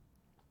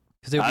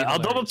 I'll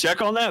double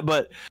check on that,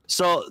 but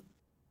so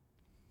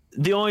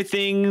the only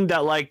thing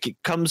that like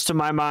comes to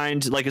my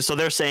mind, like, so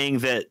they're saying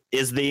that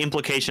is the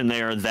implication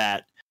there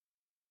that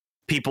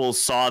people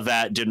saw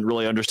that, didn't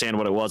really understand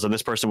what it was, and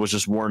this person was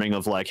just warning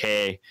of like,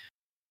 hey,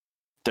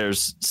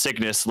 there's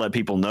sickness, let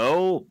people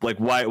know. Like,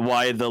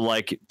 why the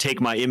like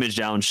take my image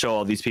down, show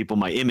all these people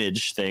my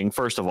image thing?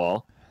 First of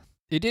all,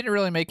 it didn't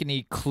really make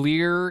any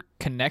clear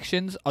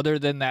connections other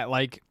than that,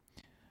 like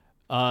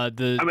I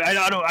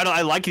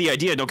like the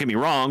idea, don't get me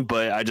wrong,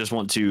 but I just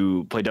want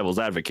to play devil's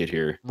advocate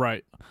here.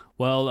 Right.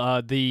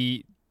 Well,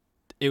 it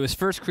was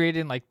first created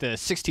in like the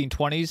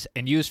 1620s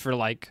and used for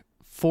like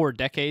 4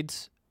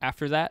 decades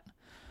after that.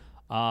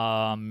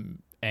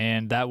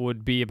 And that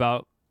would be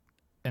about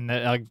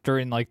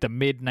during like the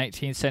mid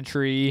 19th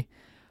century,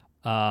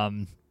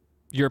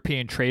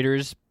 European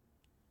traders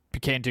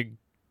began to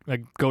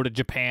like go to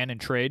Japan and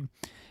trade,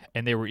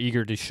 and they were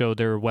eager to show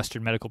their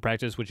Western medical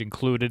practice, which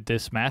included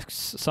this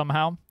masks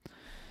somehow.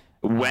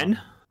 When?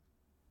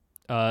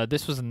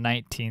 This was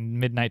mid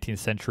 19th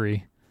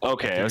century.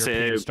 Okay, I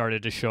say it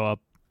started to show up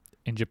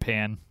in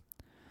Japan.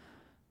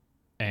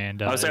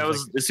 And as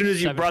soon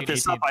as you brought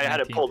this up, I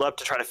had it pulled up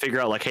to try to figure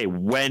out like, hey,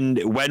 when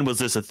was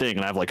this a thing?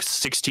 And I have like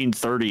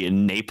 1630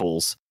 in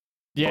Naples.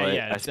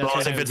 Yeah. I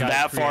suppose if it's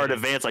that far in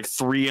advance, like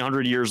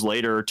 300 years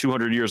later, or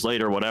 200 years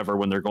later, whatever,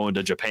 when they're going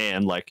to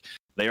Japan, like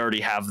they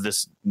already have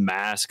this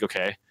mask.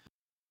 Okay.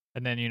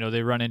 And then,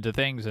 they run into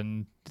things,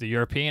 and the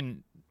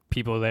European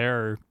people there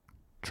are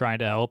trying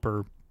to help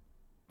or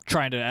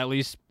trying to at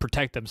least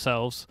protect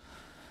themselves.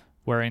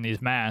 wearing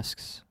these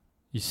masks.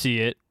 You see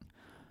it.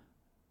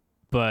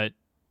 But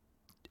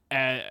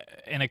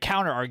in a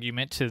counter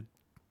argument to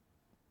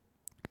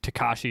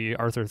Tekashi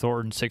Arthur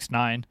Thornton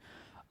 6ix9ine,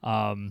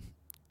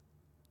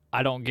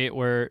 I don't get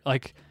where,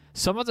 like,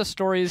 some of the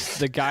stories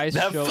the guys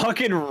that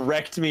fucking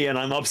wrecked me, and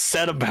I'm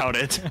upset about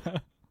it.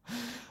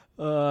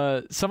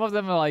 Some of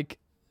them are like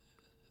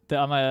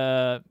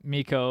the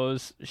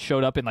Mikos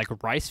showed up in like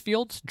rice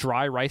fields,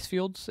 dry rice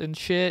fields and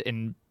shit,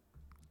 and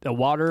the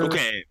water.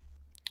 Okay.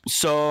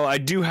 So I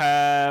do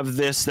have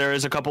this. There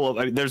is a couple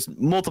of there's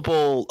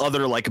multiple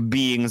other like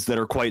beings that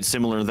are quite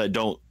similar that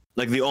don't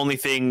like the only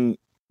thing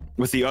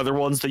with the other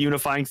ones, the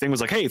unifying thing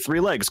was like, hey, 3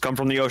 legs come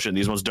from the ocean.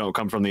 These ones don't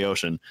come from the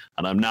ocean,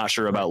 and I'm not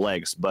sure about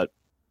legs, but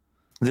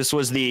this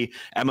was the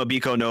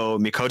Amabiko no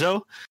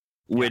Mikoto,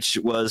 which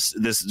was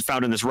this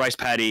found in this rice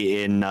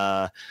paddy in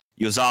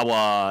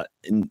Yozawa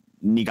in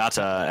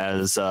Niigata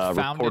as found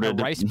reported. In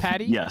a rice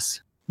paddy?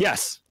 Yes.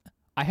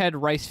 I had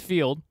rice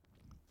field.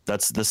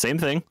 That's the same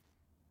thing.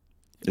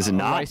 Is it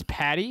not? Rice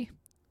paddy?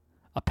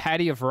 A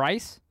paddy of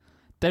rice?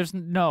 There's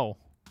no.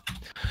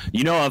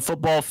 You know, a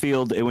football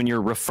field, when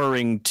you're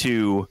referring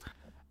to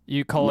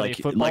you call like, it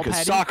a football like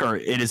paddy? a soccer,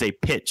 it is a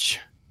pitch.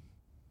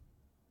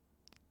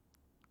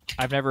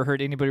 I've never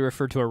heard anybody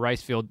refer to a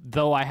rice field,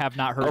 though I have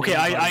not heard. Okay,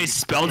 I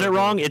spelled it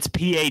wrong. It's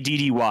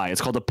paddy.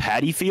 It's called a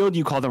paddy field.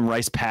 You call them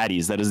rice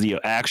paddies. That is the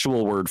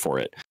actual word for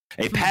it.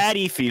 A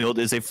paddy field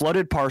is a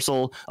flooded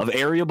parcel of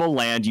arable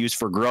land used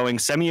for growing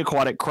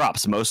semi-aquatic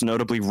crops, most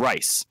notably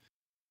rice.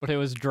 But it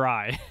was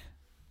dry.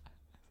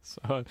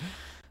 So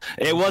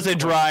it wasn't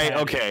dry.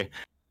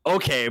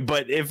 Okay,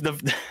 but if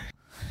the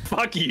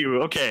fuck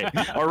you. Okay,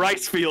 a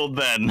rice field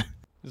then. It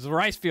was a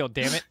rice field.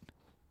 Damn it.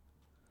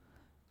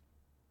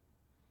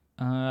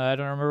 I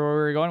don't remember where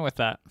we were going with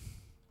that.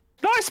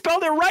 No, I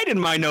spelled it right in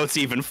my notes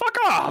even. Fuck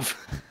off.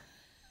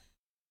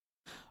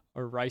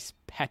 A rice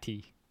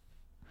patty.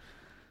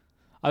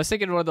 I was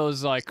thinking one of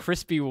those like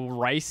crispy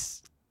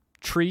rice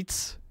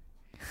treats.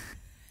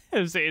 I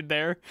was saying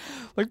there.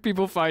 Like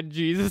people find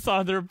Jesus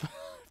on their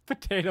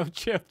potato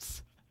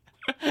chips.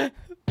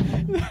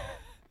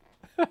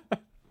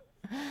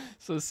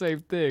 So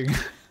same thing.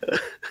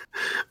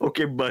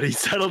 Okay, buddy,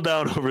 settle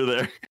down over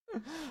there.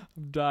 I'm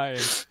dying.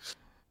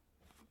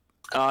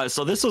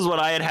 So this was what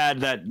I had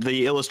that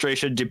the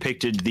illustration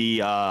depicted the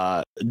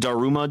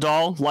Daruma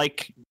doll,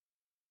 like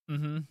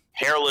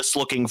hairless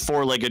looking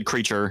 4-legged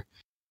creature.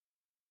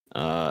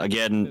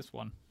 Again, this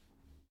one.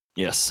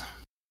 Yes.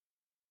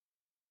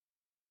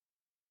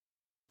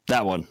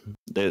 That one.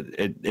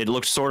 It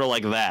looked sort of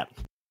like that,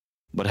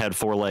 but had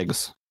 4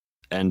 legs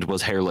and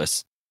was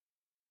hairless.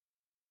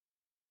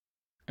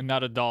 And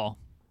not a doll.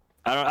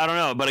 I don't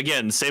know, but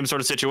again, same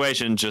sort of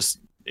situation, just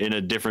in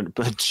a different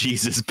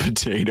Jesus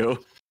potato.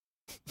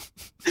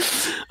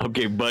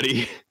 Okay,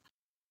 buddy.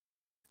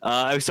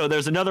 So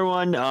there's another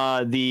one.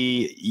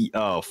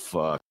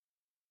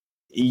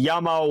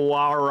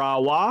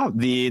 Yamawarawa.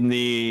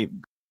 The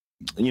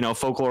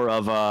folklore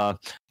of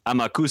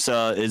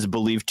Amakusa is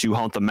believed to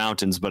haunt the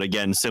mountains, but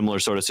again, similar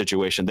sort of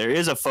situation. There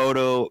is a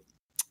photo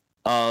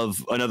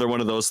of another one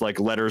of those like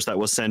letters that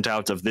was sent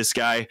out of this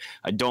guy.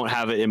 I don't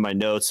have it in my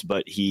notes,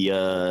 but he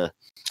oh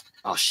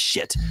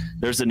shit.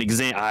 There's an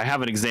example. I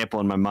have an example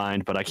in my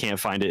mind, but I can't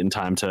find it in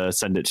time to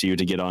send it to you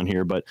to get on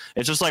here. But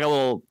it's just like a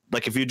little,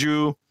 like if you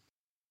drew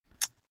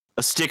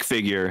a stick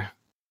figure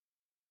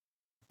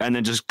and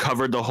then just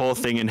covered the whole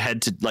thing in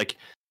head to like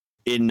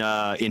in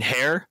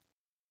hair,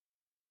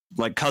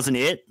 like Cousin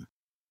It.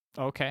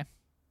 Okay.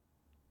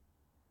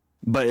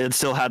 But it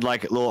still had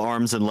like little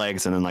arms and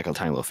legs and then like a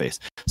tiny little face.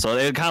 So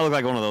it kind of looked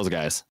like one of those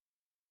guys.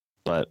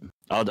 But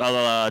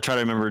I'll try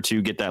to remember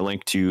to get that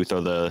link to throw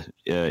the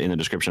in the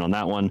description on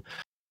that one.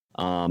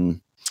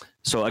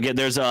 So again,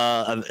 there's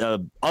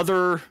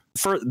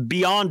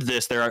beyond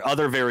this, there are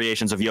other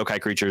variations of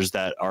yokai creatures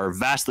that are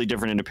vastly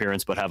different in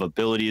appearance, but have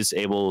abilities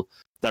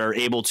that are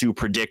able to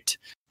predict,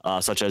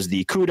 such as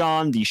the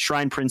Kudan, the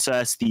Shrine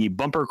Princess, the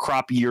Bumper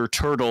Crop Year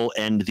Turtle,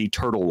 and the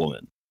Turtle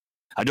Woman.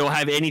 I don't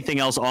have anything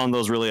else on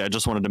those really. I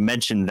just wanted to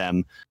mention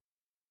them,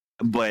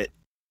 but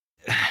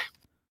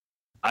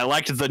I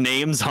liked the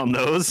names on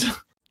those.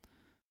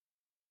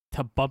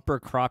 To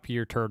Bumper Crop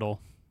Year Turtle.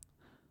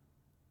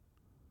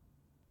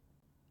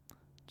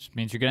 Just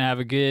means you're gonna have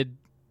a good.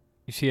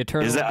 You see a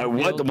turtle. Is that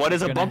what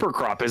is a bumper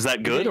crop? Is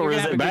that good or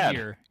is it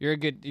bad? You're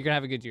gonna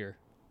have a good year.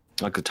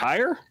 Like a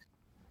tire?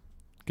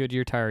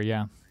 Goodyear tire,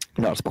 yeah.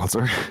 Not a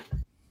sponsor.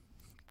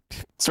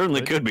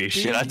 Certainly could be.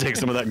 Shit, I'd take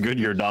some of that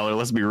Goodyear dollar.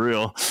 Let's be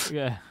real.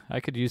 Yeah, I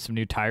could use some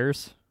new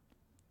tires.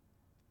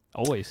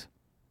 Always.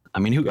 I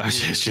mean,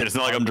 shit, it's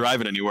not like I'm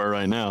driving anywhere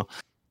right now.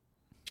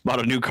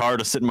 Bought a new car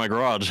to sit in my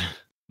garage.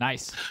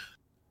 Nice.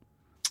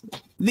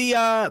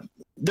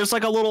 There's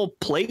like a little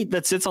plate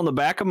that sits on the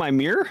back of my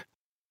mirror,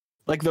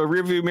 like the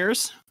rear view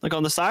mirrors, like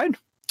on the side.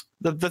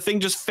 The thing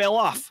just fell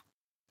off.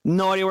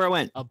 No idea where it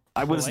went.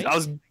 I was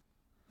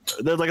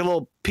there's like a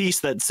little piece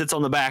that sits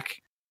on the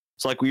back.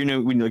 It's like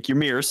like your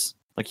mirrors,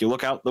 like you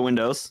look out the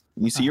windows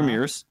and you see your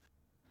mirrors.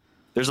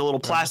 There's a little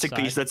plastic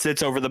piece that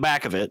sits over the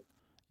back of it.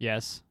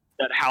 Yes.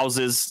 that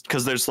houses,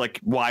 because there's like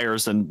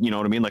wires and you know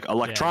what I mean, like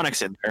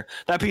electronics in there.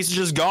 That piece is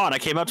just gone. I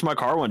came out to my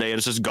car one day and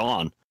it's just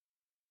gone.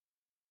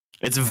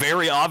 It's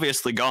very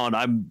obviously gone.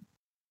 I'm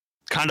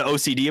kind of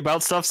OCD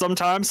about stuff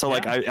sometimes, so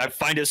like I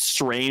find it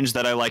strange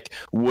that I like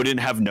wouldn't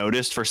have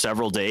noticed for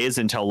several days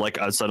until like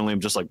suddenly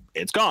I'm just like,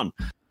 it's gone.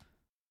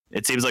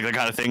 It seems like the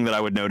kind of thing that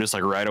I would notice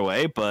like right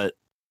away, but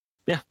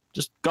yeah,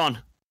 just gone.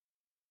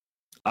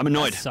 I'm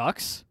annoyed. That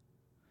sucks.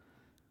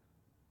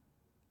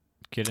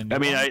 I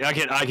mean, I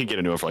can get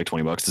into it for like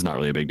 $20. It's not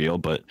really a big deal,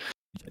 but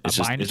it's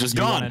just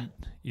gone.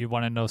 You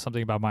want to know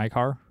something about my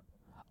car?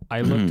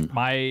 I looked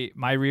my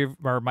rear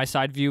or my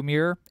side view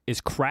mirror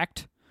is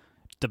cracked.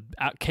 The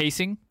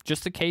casing,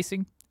 just the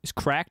casing, is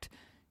cracked.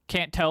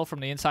 Can't tell from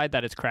the inside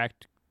that it's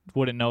cracked.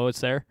 Wouldn't know it's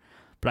there,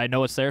 but I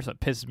know it's there, so it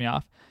pisses me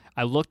off.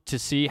 I looked to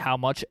see how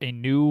much a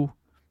new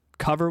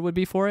cover would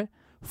be for it.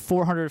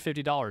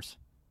 $450.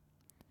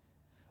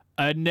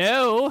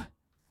 No.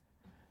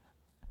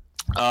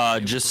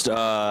 Just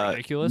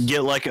ridiculous.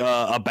 Get like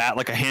a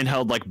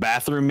handheld like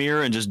bathroom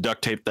mirror and just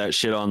duct tape that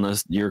shit on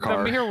your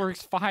car. The mirror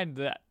works fine.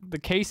 The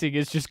casing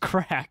is just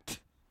cracked.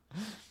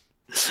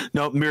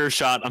 No, mirror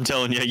shot. I'm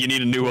telling you, you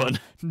need a new one.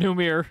 New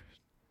mirror.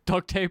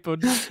 Duct tape a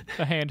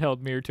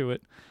handheld mirror to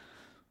it.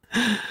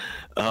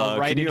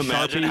 Can you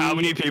imagine how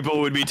many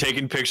people would be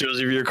taking pictures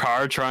of your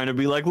car trying to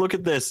be like, look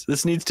at this.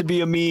 This needs to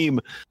be a meme.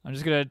 I'm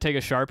just going to take a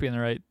Sharpie and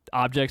write,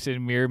 objects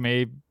in mirror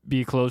may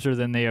be closer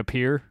than they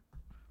appear.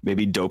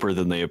 Maybe doper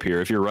than they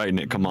appear. If you're writing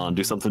it, come on,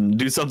 do something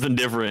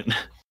different.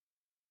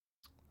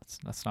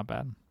 That's not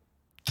bad.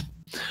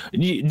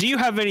 Do you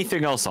have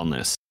anything else on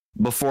this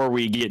before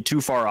we get too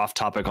far off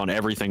topic on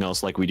everything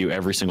else like we do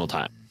every single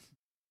time?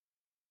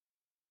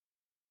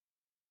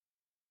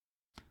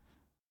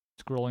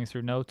 Scrolling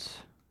through notes.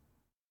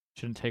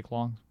 Shouldn't take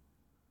long.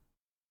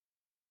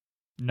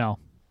 No.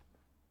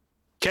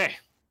 Okay.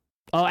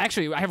 Oh,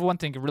 actually, I have one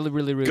thing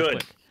really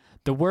quick.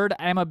 The word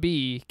 "amma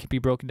be" can be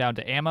broken down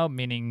to "amma,"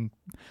 meaning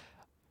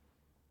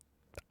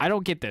I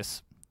don't get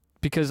this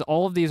because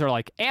all of these are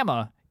like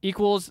 "amma"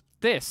 equals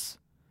this,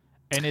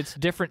 and it's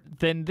different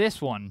than this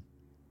one.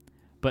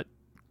 But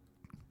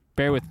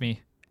bear with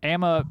me.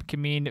 "Amma" can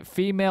mean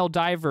female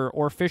diver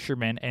or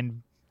fisherman,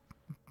 and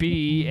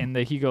 "be" in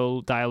the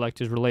Higo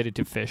dialect is related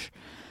to fish.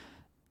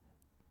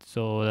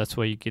 So that's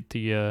why you get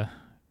the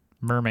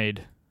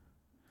mermaid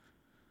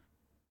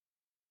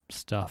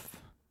stuff.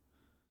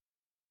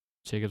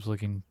 Jacob's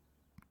looking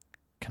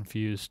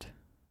confused.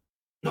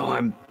 No,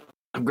 I'm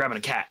grabbing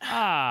a cat.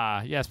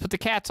 Ah, yes. Put the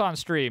cats on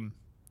stream.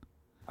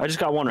 I just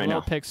got one right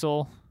now.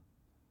 Pixel.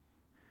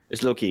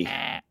 It's Loki.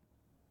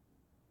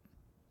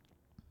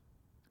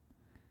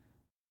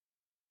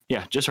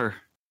 Yeah, just her.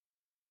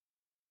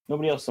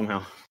 Nobody else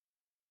somehow.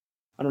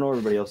 I don't know where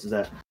everybody else is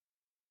at.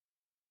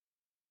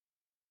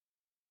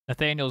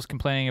 Nathaniel's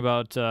complaining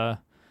about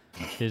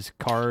his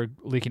car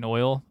leaking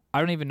oil. I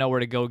don't even know where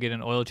to go get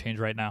an oil change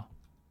right now.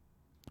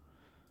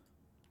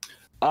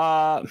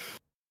 I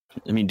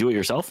mean, do it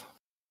yourself.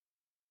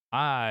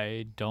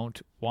 I don't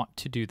want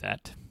to do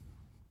that.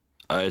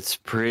 It's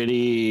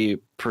pretty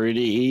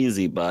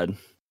easy, bud.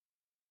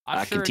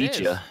 I can teach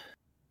you.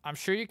 I'm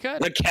sure you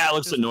could. The cat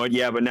looks annoyed,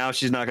 yeah, but now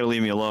she's not going to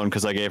leave me alone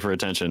because I gave her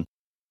attention.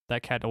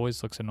 That cat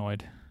always looks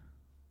annoyed.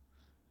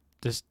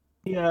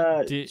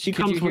 She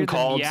comes when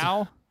called.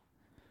 Meow?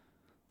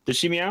 Did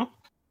she meow?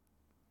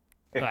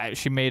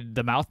 She made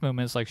the mouth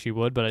movements like she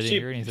would, but I didn't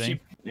hear anything.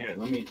 Here,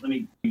 let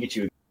me get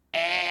you.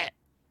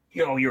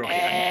 Yo, you're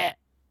okay.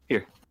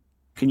 Here,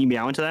 can you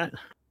meow into that?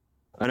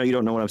 I know you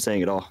don't know what I'm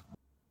saying at all.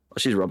 Oh,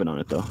 she's rubbing on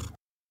it though.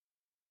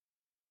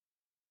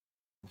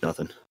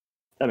 Nothing.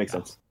 That makes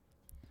sense.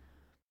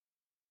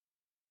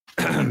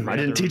 I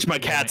didn't teach my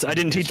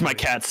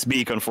cats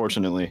speak,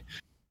 unfortunately.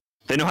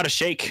 They know how to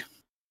shake.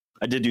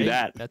 I did do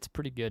that. That's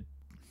pretty good.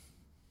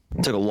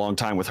 It took a long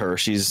time with her.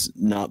 She's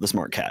not the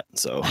smart cat,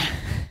 so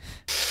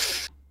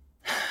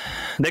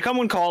they come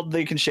when called.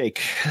 They can shake.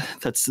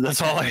 That's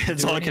all I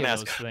can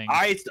ask.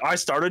 I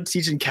started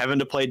teaching Kevin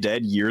to play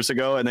Dead years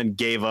ago, and then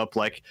gave up.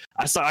 Like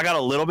I got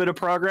a little bit of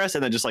progress,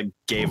 and then just like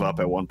gave up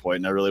at one point.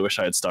 And I really wish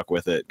I had stuck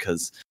with it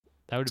because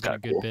that would have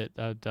been a good bit.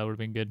 That would have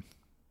been good.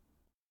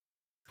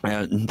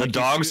 Yeah, the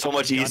dog's so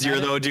much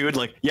easier though, dude.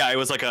 Like, yeah, it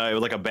was like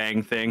a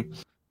bang thing.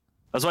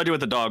 That's what I do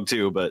with the dog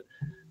too. But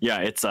yeah,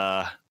 it's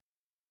not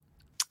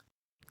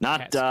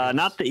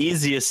the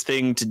easiest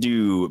thing to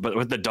do. But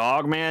with the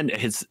dog, man,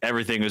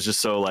 everything is just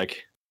so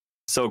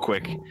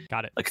quick.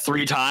 Got it. Like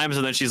 3 times,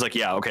 and then she's like,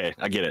 "Yeah, okay,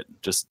 I get it.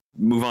 Just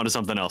move on to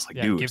something else."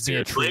 Like, dude, give me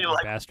a treat,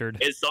 like,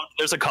 bastard.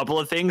 There's a couple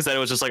of things that it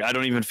was just like I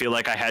don't even feel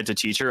like I had to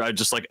teach her. I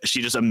just like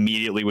she just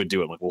immediately would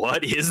do it. I'm like,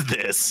 what is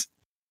this?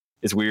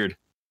 It's weird.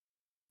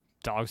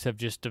 Dogs have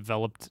just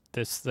developed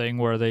this thing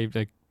where they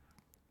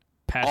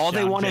pass all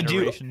down they want to do.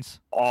 generations.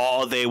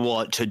 All they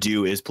want to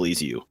do is please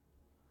you.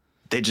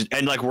 They just,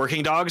 and like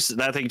working dogs,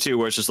 that thing too,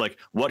 where it's just like,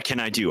 what can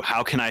I do?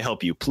 How can I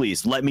help you?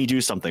 Please let me do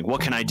something.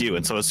 What can I do?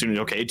 And so as soon as,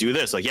 okay, do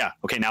this. Like, yeah,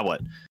 okay, now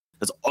what?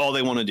 That's all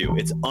they want to do.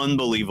 It's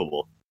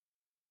unbelievable.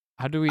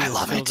 How do we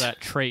instill that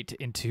trait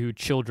into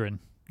children?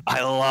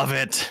 I love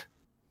it.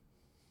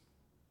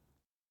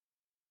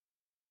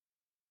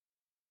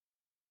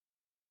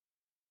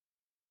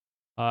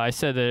 I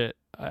said that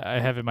I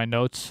have in my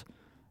notes.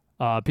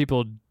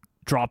 People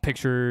draw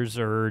pictures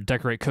or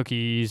decorate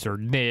cookies or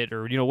knit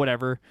or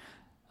whatever.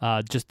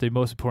 Just the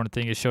most important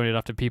thing is showing it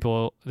off to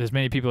people, as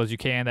many people as you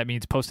can. That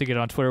means posting it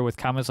on Twitter with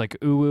comments like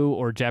uwu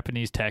or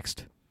Japanese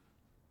text.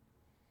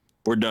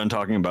 We're done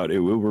talking about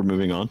uwu. We're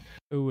moving on.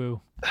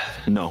 Uwu.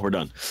 No, we're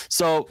done.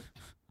 So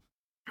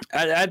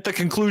at the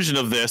conclusion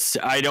of this,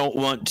 I don't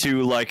want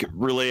to like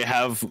really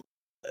have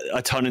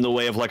a ton in the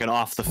way of like an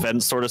off the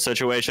fence sort of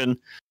situation.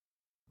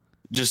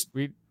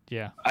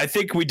 I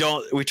think we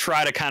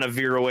try to kind of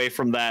veer away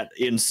from that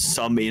in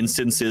some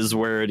instances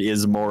where it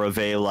is more of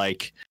a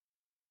like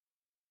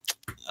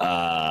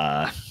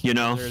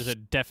there's a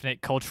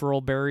definite cultural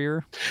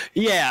barrier.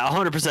 Yeah,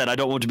 100%. I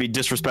don't want to be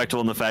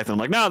disrespectful in the fact that I'm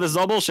like, no, this is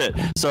all bullshit.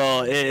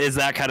 So it is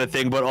that kind of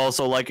thing. But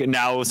also like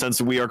now, since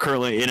we are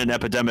currently in an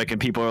epidemic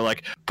and people are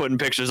like putting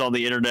pictures on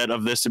the internet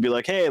of this to be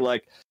like, hey,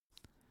 like,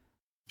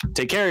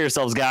 take care of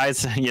yourselves,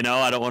 guys. I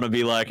don't want to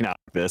be like, no,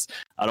 this.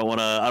 I don't want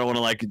to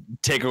like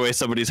take away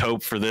somebody's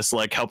hope for this,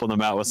 like helping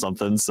them out with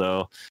something.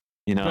 So,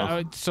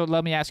 So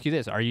let me ask you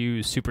this: are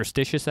you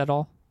superstitious at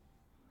all?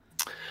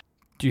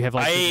 Do you have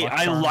like?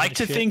 I like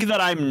to think that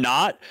I'm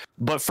not,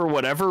 but for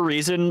whatever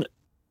reason,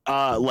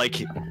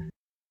 like,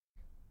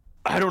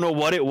 I don't know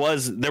what it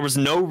was. There was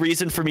no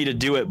reason for me to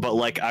do it, but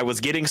like I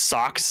was getting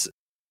socks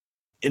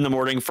in the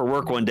morning for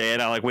work one day,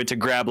 and I like went to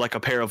grab like a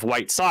pair of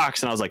white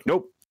socks, and I was like,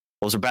 nope.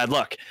 Those are bad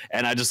luck.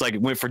 And I just like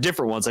went for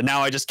different ones. And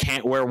now I just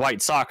can't wear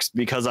white socks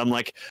because I'm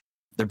like,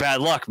 they're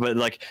bad luck. But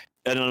like,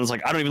 and I was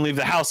like, I don't even leave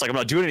the house. Like, I'm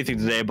not doing anything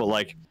today. But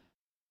like,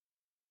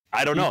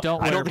 I don't know.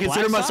 I don't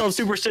consider myself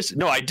superstitious.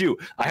 No, I do.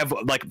 I have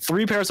like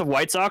 3 pairs of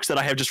white socks that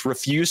I have just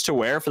refused to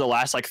wear for the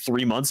last like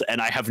 3 months.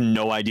 And I have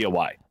no idea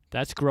why.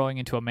 That's growing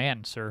into a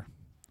man, sir.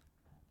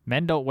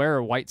 Men don't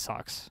wear white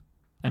socks.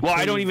 Well,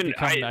 I don't even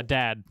become a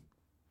dad.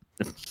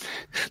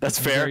 That's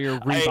fair. Your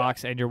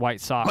Reeboks and your white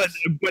socks.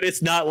 But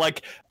it's not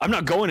like I'm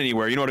not going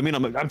anywhere. You know what I mean?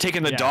 I'm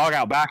taking the dog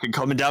out back and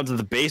coming down to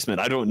the basement.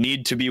 I don't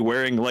need to be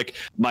wearing like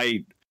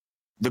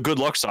the Good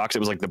Luck socks. It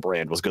was like the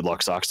brand was Good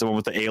Luck socks. The one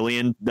with the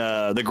alien,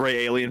 the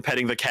gray alien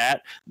petting the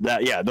cat.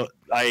 That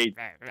I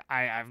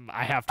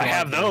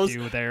have those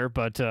there,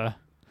 but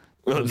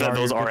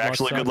those are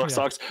actually Good Luck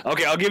socks.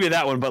 Okay, I'll give you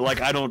that one, but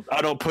like I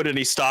don't put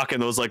any stock in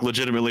those like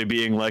legitimately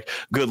being like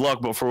good luck,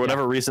 but for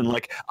whatever reason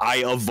like I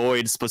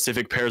avoid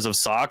specific pairs of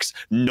socks.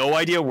 No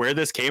idea where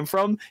this came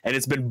from, and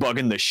it's been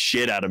bugging the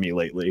shit out of me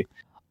lately.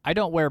 I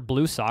don't wear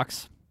blue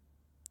socks.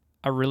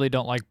 I really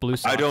don't like blue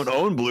socks. I don't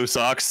own blue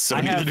socks, so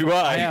neither do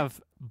I. I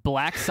have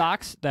black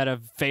socks that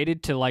have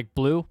faded to like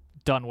blue.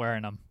 Done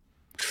wearing them.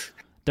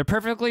 They're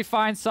perfectly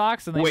fine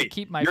socks, and they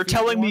keep my feet warm. You're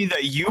telling me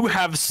that you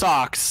have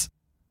socks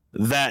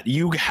that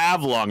you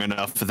have long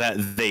enough that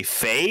they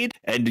fade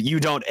and you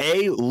don't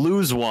A,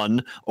 lose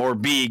one, or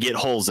B, get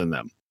holes in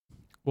them?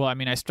 Well, I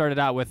mean, I started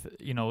out with,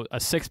 a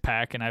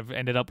 6-pack, and I've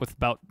ended up with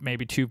about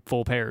maybe 2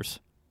 full pairs.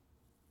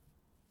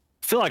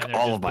 I feel like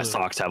all of my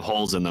socks have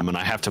holes in them, and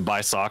I have to buy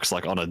socks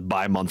like on a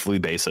bi-monthly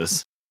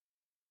basis.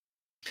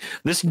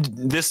 This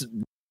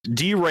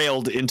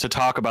derailed into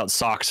talk about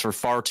socks for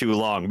far too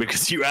long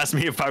because you asked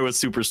me if I was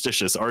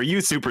superstitious. Are you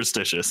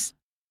superstitious?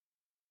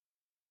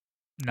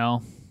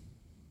 No.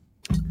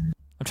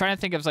 I'm trying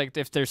to think of like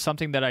if there's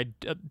something that I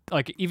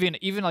like,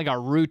 even like a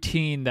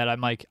routine that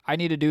I'm like, I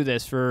need to do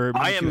this for.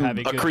 I am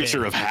a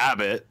creature of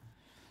habit,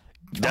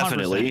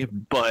 definitely,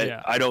 100%.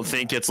 But I don't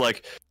think it's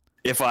like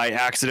if I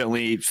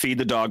accidentally feed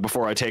the dog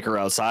before I take her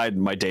outside,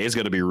 my day is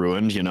going to be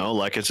ruined.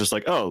 Like it's just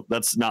like, oh,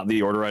 that's not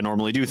the order I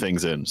normally do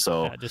things in.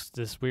 So just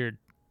this weird.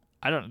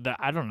 I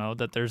don't know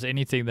that there's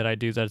anything that I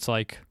do that's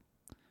like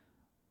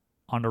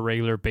on a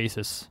regular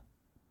basis.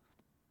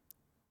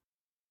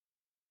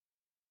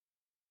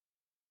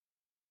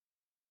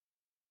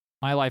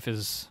 My life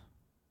is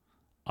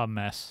a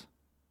mess.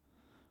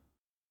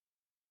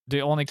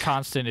 The only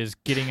constant is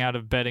getting out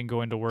of bed and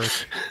going to work.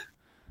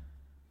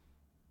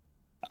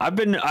 I've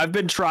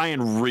been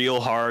trying real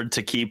hard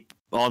to keep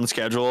on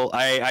schedule.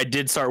 I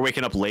did start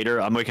waking up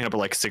later. I'm waking up at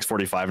like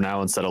 6:45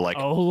 now instead of like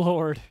oh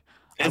lord.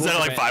 Instead of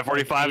like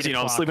 5:45.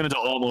 I'm sleeping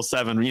until almost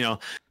 7.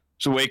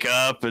 Just wake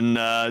up and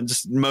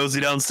just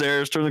mosey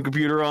downstairs, turn the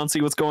computer on, see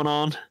what's going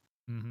on.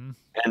 Mm-hmm.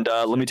 And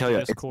let me tell you,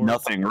 it's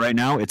nothing right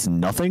now. It's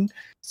nothing.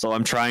 So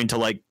I'm trying to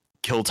like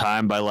kill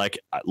time by like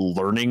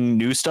learning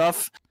new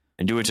stuff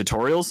and doing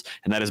tutorials,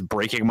 and that is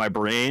breaking my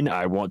brain.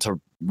 I want to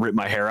rip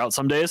my hair out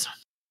some days.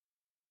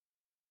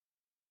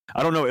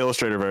 I don't know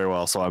Illustrator very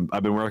well, so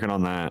I've been working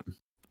on that.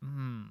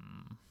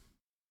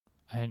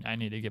 I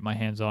need to get my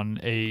hands on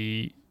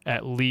a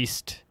at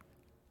least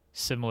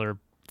similar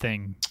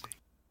thing.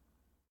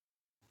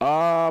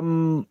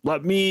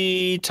 Let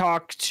me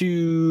talk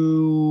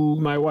to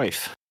my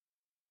wife.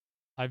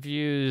 I've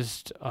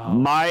used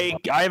I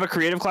have a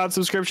Creative Cloud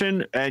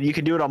subscription, and you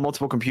can do it on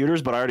multiple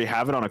computers, but I already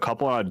have it on a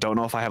couple. I don't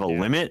know if I have a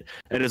limit.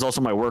 It is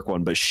also my work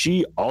one, but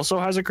she also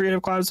has a Creative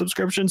Cloud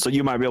subscription, so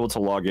you might be able to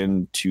log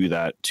into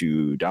that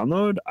to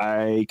download.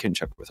 I can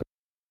check with her.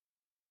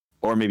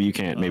 Or maybe you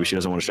can't. Maybe she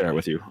doesn't want to share it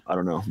with you. I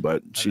don't know,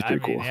 but she's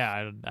pretty cool.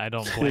 Yeah, I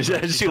don't blame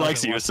her. She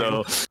likes you,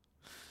 so.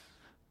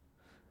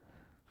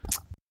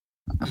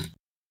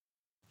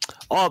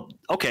 Oh,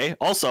 okay.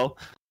 Also,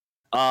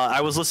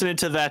 I was listening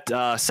to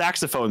that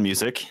saxophone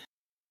music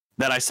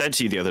that I sent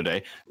to you the other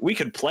day. We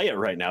could play it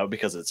right now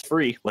because it's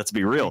free. Let's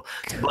be real.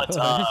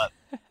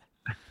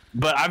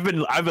 But I've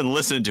been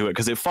listening to it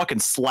because it fucking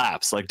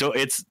slaps. Like,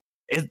 it's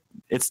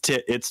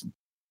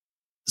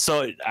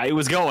so I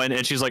was going,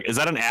 and she's like, "Is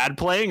that an ad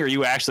playing, or are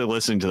you actually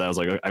listening to that?" I was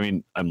like, "I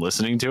mean, I'm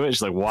listening to it."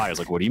 She's like, "Why?" I was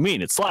like, "What do you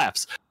mean? It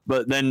slaps."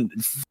 But then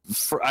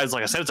I was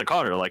like, I said it to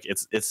Connor, like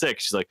it's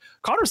sick. She's like,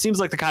 Connor seems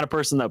like the kind of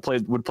person that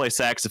would play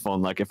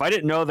saxophone. Like, if I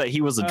didn't know that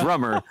he was a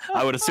drummer,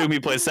 I would assume he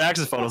plays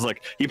saxophone. I was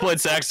like, he played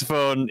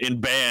saxophone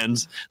in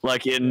bands,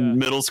 like in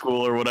middle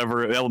school or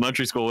whatever,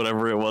 elementary school,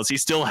 whatever it was. He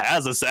still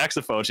has a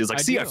saxophone. She's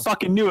like, I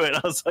fucking knew it.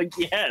 I was like,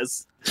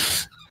 yes.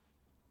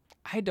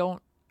 I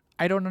don't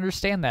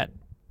understand that.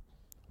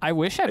 I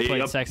wish I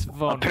played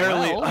saxophone.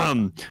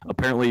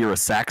 Apparently you're a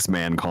sax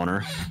man,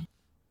 Connor.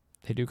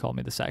 They do call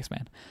me the sax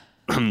man.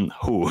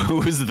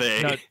 Who is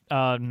they?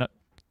 No,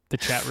 the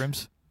chat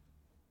rooms.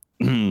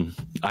 I'm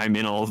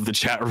in all of the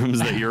chat rooms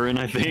that you're in,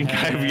 I think.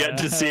 I've yet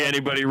to see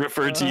anybody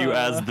refer to you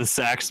as the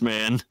sax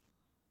man.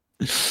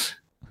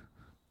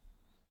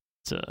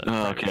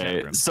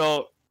 Okay,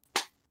 so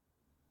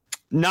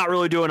not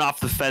really doing off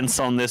the fence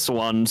on this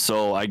one,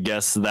 so I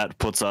guess that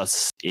puts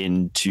us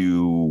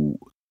into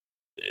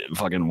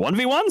fucking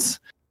 1v1s?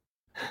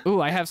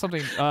 Ooh, I have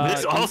something.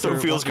 This also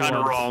feels kind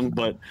of wrong,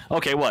 but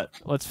okay, what?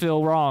 Let's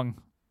feel wrong.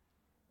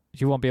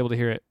 You won't be able to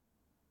hear it.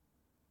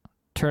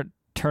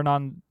 Turn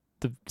on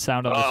the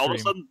sound on the stream. All of a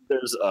sudden,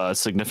 there's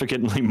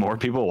significantly more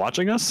people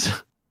watching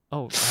us.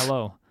 Oh,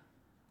 hello.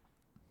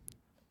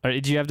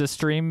 Did you have the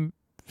stream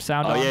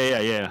sound on?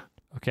 Yeah.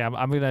 Okay,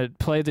 I'm gonna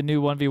play the new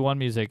 1v1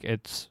 music.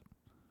 It's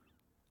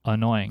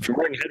annoying. If you're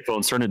wearing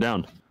headphones, turn it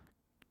down.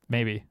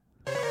 Maybe.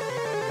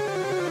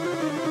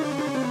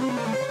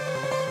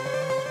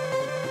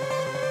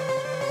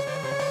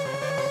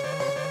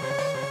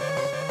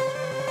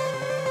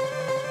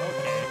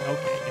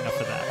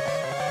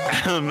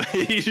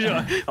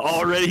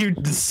 Already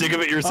sick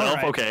of it yourself? All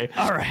right. Okay.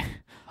 All right.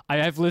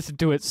 I've listened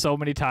to it so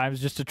many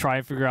times just to try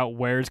and figure out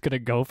where it's gonna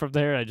go from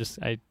there.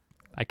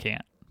 I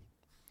can't.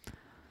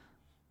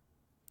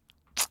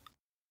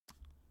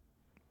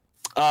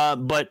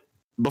 But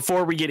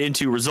before we get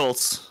into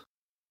results,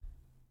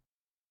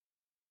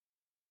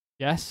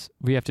 yes,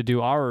 we have to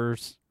do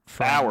ours.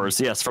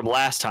 From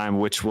last time,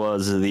 which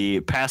was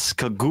the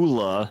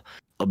Pascagoula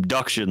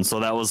abduction. So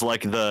that was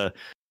like the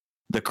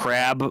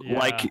crab,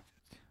 like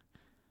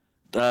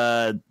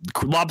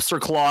lobster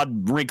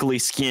clawed, wrinkly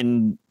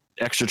skin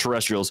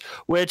extraterrestrials,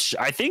 which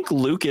I think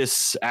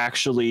Lucas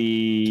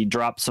actually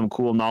dropped some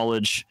cool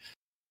knowledge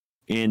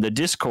in the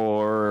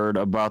Discord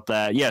about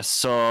that. Yes,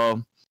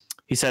 so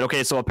he said,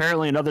 okay, so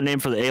apparently another name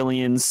for the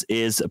aliens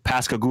is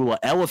Pascagoula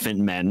elephant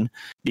men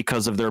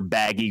because of their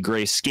baggy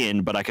gray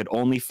skin, but I could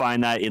only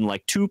find that in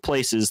like 2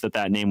 places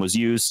that name was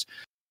used.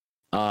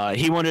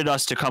 He wanted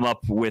us to come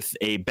up with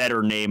a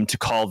better name to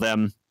call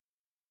them.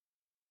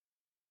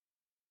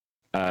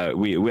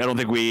 We I don't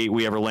think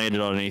we ever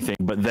landed on anything,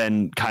 but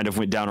then kind of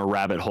went down a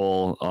rabbit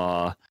hole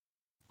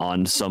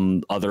on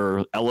some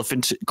other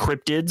elephant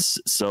cryptids.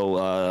 So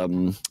I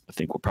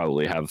think we'll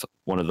probably have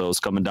one of those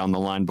coming down the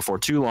line before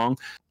too long.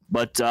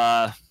 But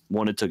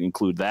wanted to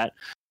include that.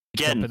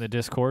 Again, jump in the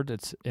Discord.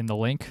 It's in the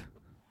link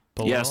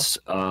below. Yes.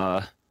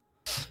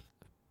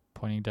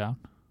 Pointing down.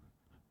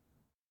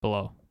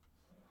 Below.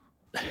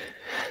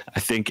 I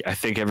think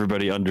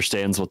everybody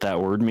understands what that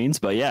word means,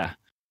 but yeah.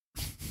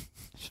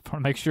 Just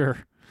want to make sure.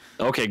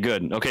 Okay,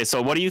 good. Okay,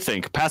 so what do you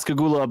think?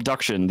 Pascagoula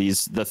abduction,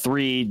 the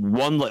 3,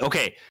 1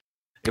 okay.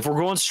 If we're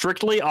going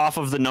strictly off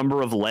of the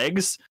number of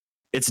legs,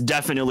 it's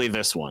definitely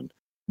this one.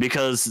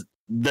 Because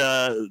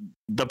the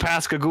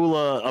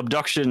Pascagoula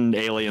abduction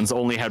aliens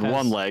only had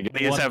 1 leg.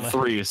 These have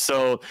 3.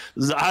 So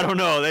I don't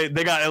know.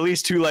 They got at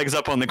least 2 legs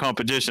up on the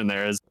competition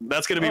there.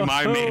 That's going to be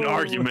my main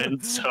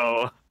argument.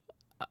 So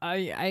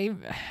I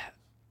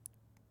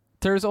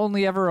there's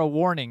only ever a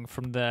warning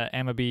from the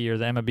Amabi or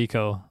the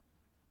Amabiko.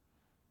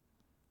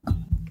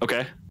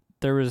 Okay.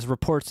 There was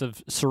reports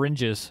of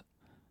syringes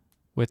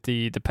with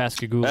the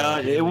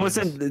Pascagoula. It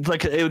wasn't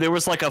like there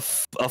was like a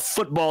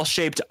football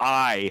shaped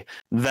eye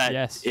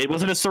that it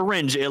wasn't a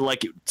syringe. It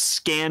like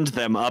scanned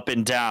them up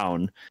and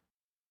down.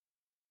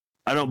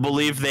 I don't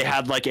believe they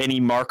had like any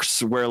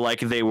marks where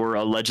like they were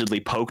allegedly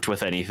poked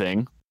with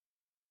anything.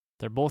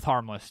 They're both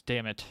harmless.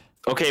 Damn it.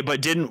 Okay,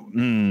 but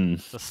didn't.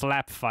 It's a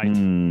slap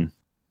fight.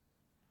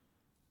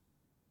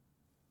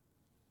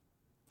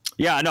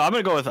 Yeah, no, I'm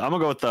gonna go with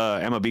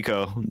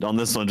Amabiko on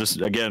this one.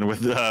 Just again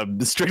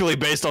with strictly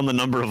based on the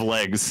number of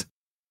legs.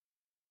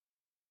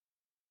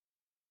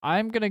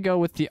 I'm gonna go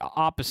with the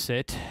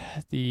opposite,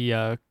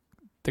 the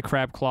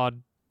crab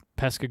clawed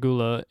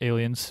Pascagoula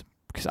aliens,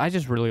 because I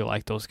just really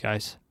like those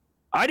guys.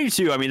 I do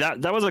too. I mean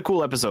that was a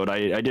cool episode.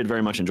 I did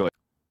very much enjoy it.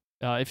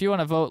 If you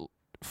want to vote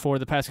for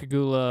the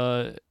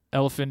Pascagoula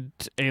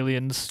elephant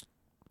aliens,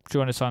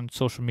 join us on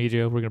social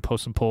media. We're gonna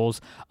post some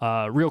polls.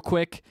 Real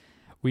quick.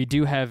 We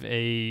do have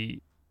a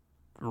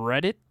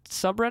Reddit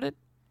subreddit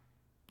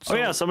Oh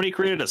yeah, somebody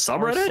created a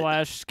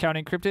subreddit? /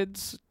 Counting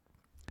Cryptids.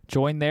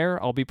 Join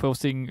there. I'll be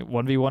posting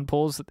 1v1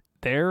 polls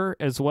there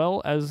as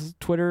well as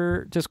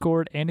Twitter,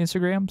 Discord, and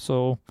Instagram.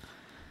 So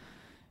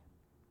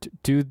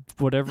do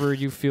whatever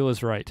you feel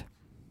is right.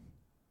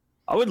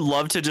 I would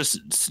love to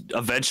just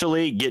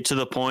eventually get to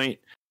the point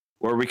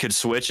where we could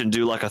switch and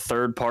do like a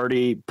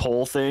third-party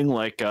poll thing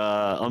like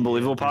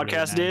Unbelievable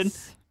Podcast did.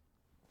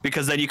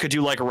 Because then you could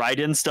do like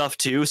write-in stuff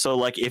too. So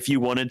like if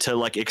you wanted to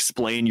like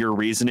explain your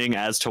reasoning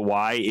as to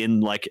why in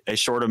like a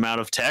short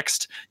amount of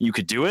text, you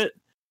could do it.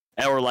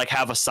 Or like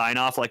have a sign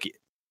off, like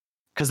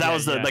because that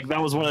was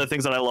that was one of the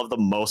things that I love the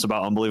most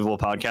about Unbelievable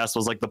Podcast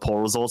was like the poll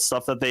results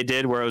stuff that they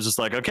did, where it was just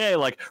like, okay,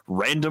 like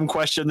random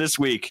question this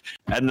week,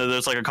 and then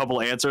there's like a couple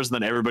answers, and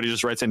then everybody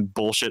just writes in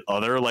bullshit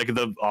other, like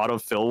the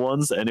autofill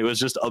ones, and it was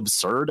just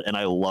absurd, and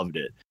I loved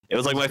it. It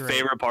was like my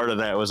favorite part of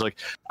that. It was like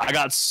I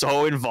got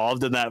so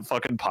involved in that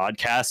fucking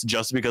podcast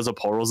just because of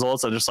poll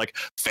results. I'm just like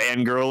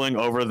fangirling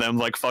over them,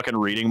 like fucking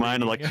reading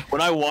mine. And like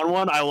when I won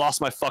one, I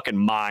lost my fucking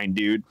mind,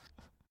 dude.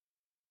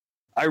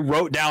 I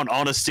wrote down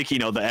on a sticky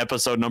note the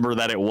episode number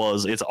that it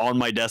was. It's on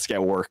my desk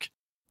at work.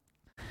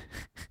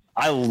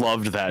 I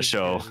loved that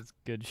show.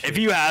 Good shit. If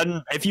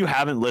you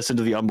haven't listened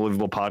to the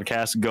Unbelievable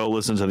Podcast, go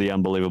listen to the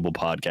Unbelievable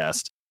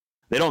Podcast.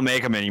 They don't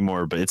make them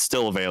anymore, but it's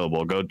still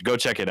available. Go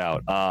check it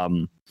out.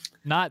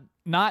 Not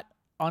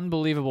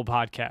Unbelievable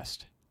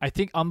Podcast. I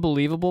think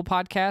Unbelievable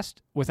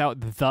Podcast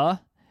without the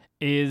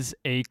is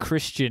a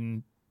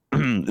Christian the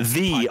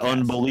podcast.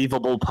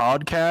 Unbelievable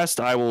Podcast.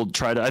 I will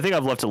try to. I think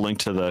I've left a link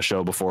to the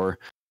show before.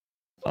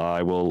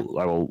 I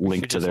will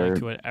link to their link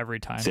to it every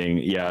time thing.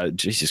 Yeah,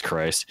 Jesus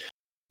Christ.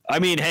 I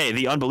mean, hey,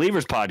 the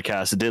Unbelievers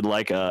Podcast did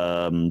like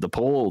the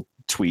poll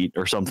tweet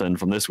or something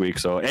from this week.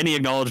 So any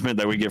acknowledgement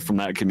that we get from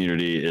that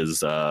community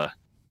is a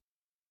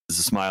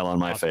smile on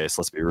my face.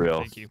 Let's be real.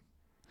 Thank you.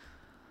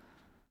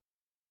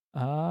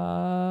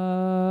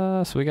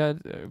 So we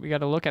got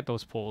to look at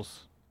those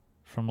polls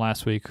from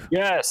last week.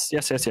 Yes.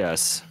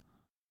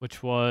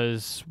 Which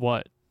was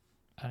what?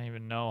 I don't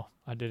even know.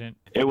 I didn't.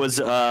 It was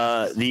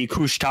the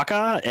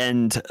Kushtaka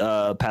and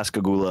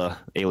Pascagoula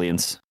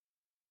aliens,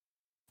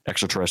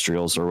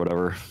 extraterrestrials or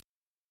whatever.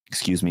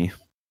 Excuse me.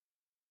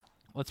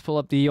 Let's pull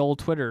up the old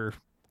Twitter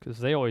because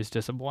they always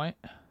disappoint.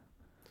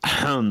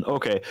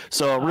 Okay,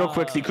 so real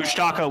quick, the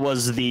Kushtaka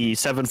was the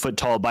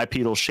 7-foot-tall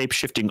bipedal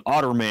shape-shifting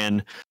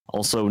otterman,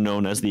 also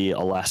known as the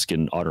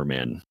Alaskan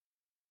otterman.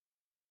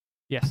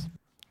 Yes.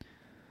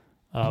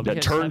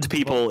 That turned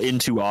people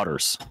into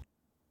otters.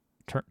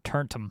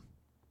 Turned them.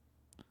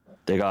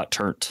 They got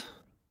turned.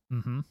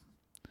 Mm-hmm.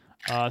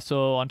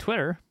 So on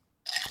Twitter,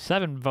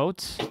 7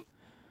 votes.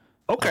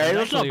 Okay,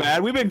 that's not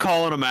bad. We've been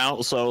calling them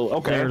out, so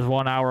okay. There's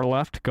 1 hour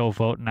left. Go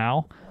vote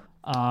now.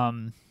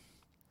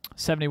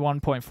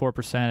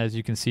 71.4%, as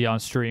you can see on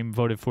stream,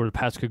 voted for the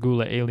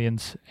Pascagoula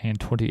aliens, and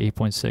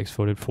 28.6%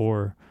 voted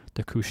for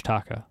the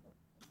Kushtaka.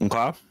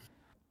 Okay.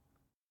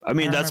 I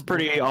mean, that's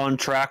pretty on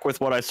track with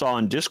what I saw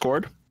on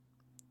Discord.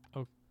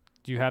 Oh,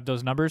 do you have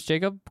those numbers,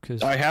 Jacob?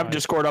 Because I have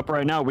Discord up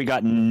right now. We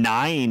got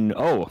 9.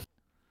 Oh,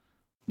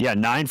 yeah,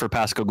 9 for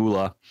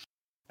Pascagoula,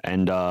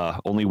 and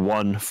only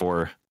 1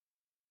 for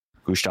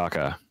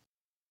Kushtaka.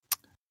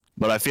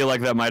 But I feel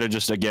like that might have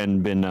just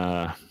again been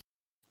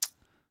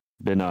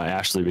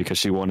Ashley because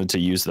she wanted to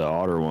use the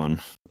otter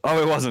one.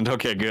 Oh, it wasn't.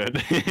 Okay,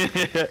 good.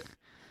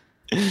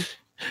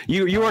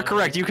 You are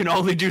correct. You can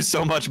only do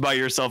so much by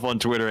yourself on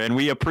Twitter, and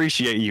we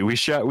appreciate you. We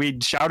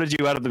shouted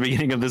you out at the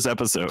beginning of this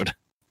episode.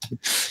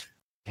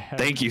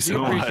 Thank you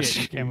so much.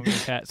 You, Chamomile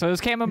Cat. So it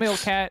was Chamomile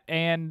Cat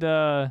and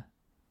oh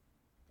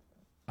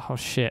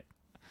shit.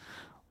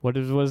 What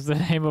was the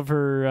name of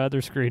her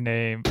other screen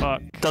name?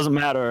 Fuck. Doesn't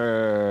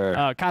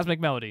matter. Cosmic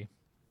Melody.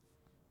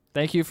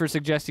 Thank you for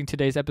suggesting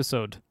today's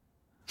episode.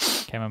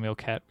 Chamomile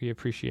Cat, we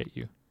appreciate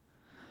you.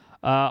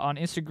 On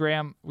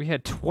Instagram, we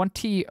had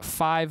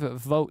 25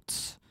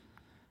 votes.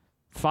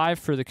 5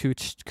 for the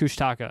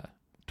Kushtaka.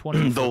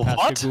 20 for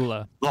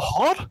Pascagoula. The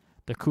what?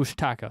 The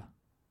Kushtaka.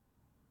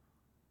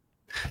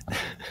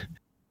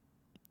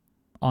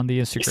 On the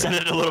Instagram. You said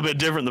it a little bit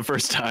different the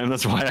first time.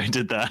 That's why I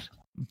did that.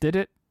 Did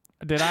it?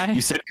 Did I? You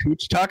said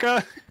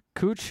Kushtaka?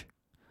 Cooch?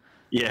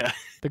 Yeah.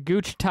 The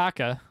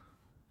Kushtaka.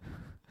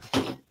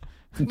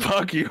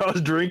 Fuck you, I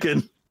was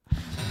drinking.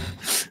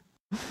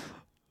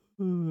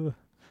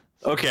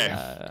 Okay,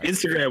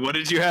 Instagram, what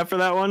did you have for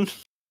that one?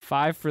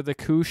 5 for the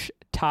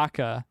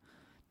Kushtaka,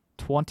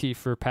 20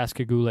 for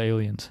Pascagoula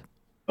aliens.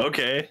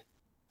 Okay,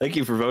 thank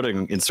you for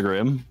voting,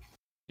 Instagram.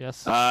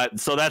 Yes.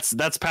 So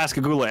that's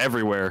Pascagoula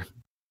everywhere.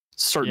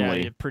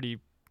 Certainly. Yeah, pretty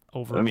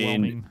overwhelming. I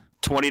mean,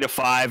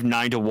 20-5,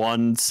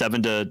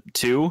 9-1,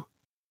 7-2.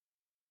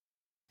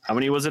 How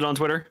many was it on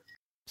Twitter?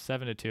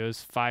 7-2. It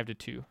was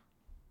 5-2.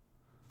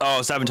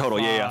 Oh, 7 total.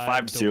 Yeah,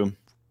 5-2.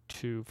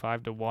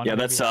 5-1. Yeah,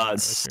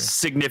 that's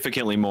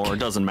significantly more. It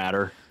doesn't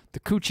matter. The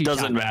Coochie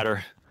doesn't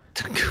matter.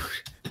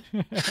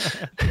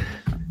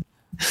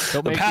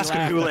 The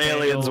Pascagoula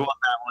aliens won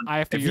that one. I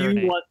have to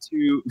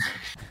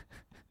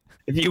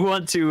if you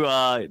want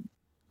to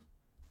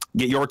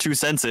get your 2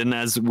 cents in,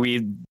 as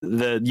we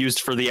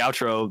used for the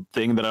outro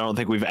thing that I don't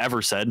think we've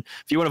ever said.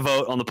 If you want to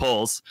vote on the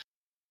polls,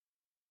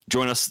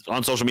 join us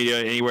on social media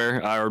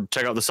anywhere, or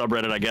check out the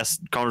subreddit. I guess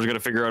Connor's going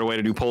to figure out a way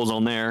to do polls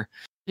on there.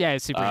 Yeah,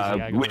 it's super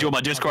easy. We do them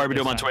on Discord, we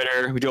do them on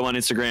Twitter, we do them on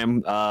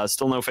Instagram.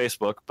 Still no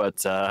Facebook, but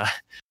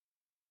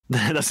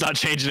that's not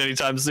changing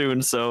anytime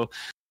soon. So,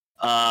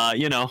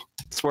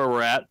 that's where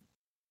we're at.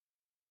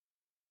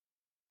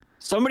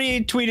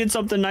 Somebody tweeted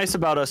something nice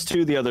about us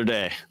too the other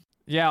day.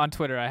 Yeah, on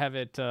Twitter. I have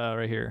it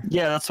right here.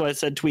 Yeah, that's why I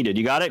said tweeted.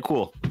 You got it?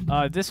 Cool.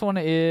 This one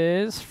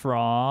is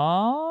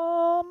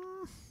from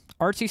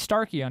Artsy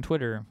Starkey on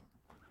Twitter.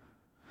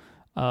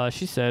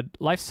 She said,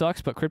 "Life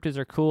sucks, but cryptids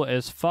are cool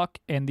as fuck,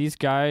 and the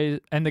guys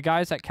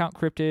that count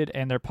cryptid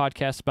and their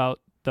podcast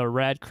about the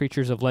rad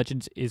creatures of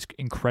legends is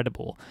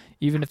incredible.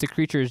 Even if the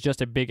creature is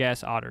just a big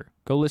ass otter.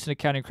 Go listen to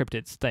Counting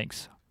Cryptids.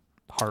 Thanks.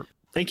 Heart.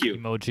 Thank you.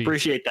 Emoji.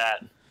 Appreciate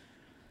that.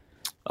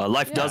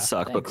 Life does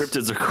suck, thanks. but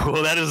cryptids are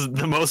cool. That is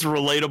the most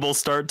relatable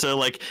start to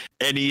like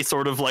any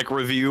sort of like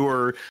review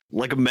or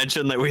like a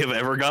mention that we have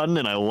ever gotten,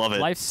 and I love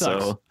it. Life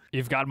sucks. So,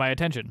 You've got my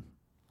attention."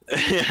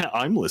 yeah,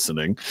 I'm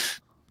listening.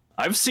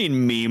 I've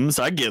seen memes.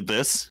 I get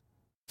this.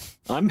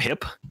 I'm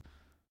hip.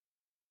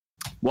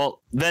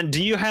 Well, then,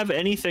 do you have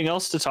anything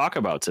else to talk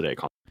about today,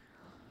 Con?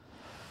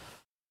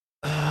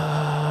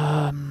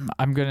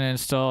 I'm gonna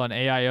install an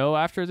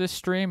AIO after this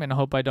stream and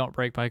hope I don't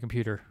break my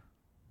computer.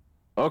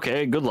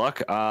 Okay, good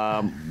luck.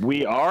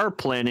 We are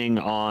planning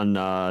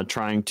on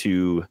trying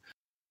to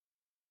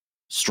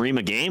stream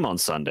a game on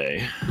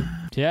Sunday.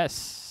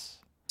 Yes.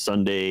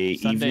 Sunday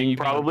evening,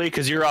 probably,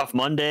 because you're off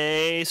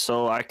Monday,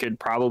 so I could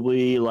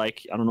probably,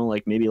 like, I don't know,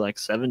 like maybe like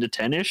 7 to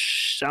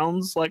 10-ish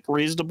sounds like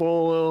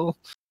reasonable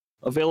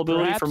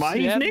availability. Perhaps, for my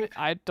evening.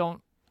 I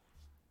don't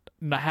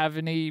have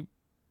any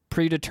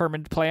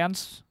predetermined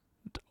plans.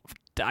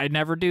 I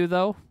never do,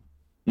 though.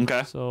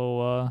 Okay.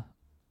 So,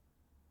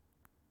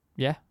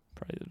 yeah.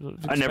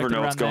 I never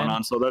know what's going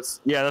on, so that's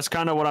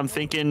kind of what I'm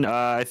thinking.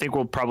 I think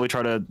we'll probably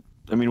try to.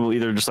 I mean, we'll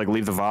either just like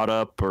leave the VOD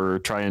up or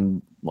try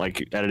and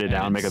like edit it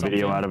down, make a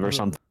video out of it or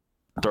something,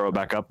 throw it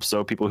back up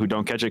so people who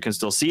don't catch it can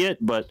still see it.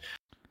 But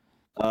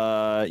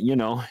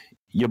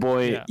your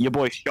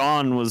boy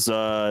Sean was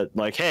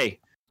like, "Hey,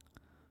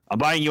 I'm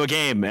buying you a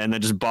game," and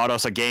then just bought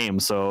us a game.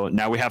 So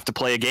now we have to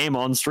play a game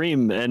on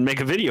stream and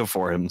make a video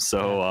for him.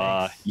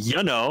 So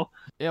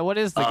Yeah, what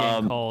is the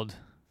game called?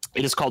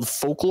 It is called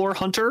Folklore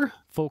Hunter.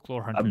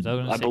 Folklore Hunters.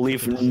 I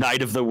believe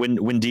Night of the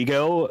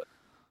Wendigo.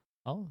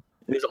 Oh.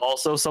 It is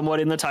also somewhat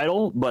in the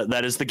title, but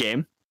that is the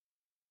game.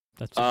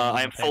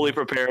 I am fully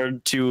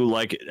prepared to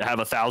like have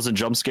 1,000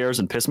 jump scares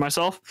and piss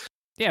myself.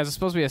 Yeah, it's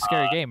supposed to be a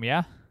scary game,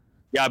 yeah?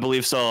 Yeah, I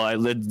believe so.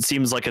 It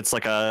seems like it's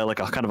like a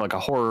kind of like a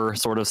horror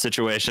sort of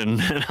situation,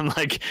 and I'm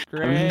like,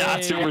 I'm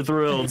not super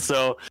thrilled.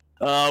 So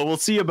we'll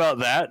see about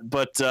that.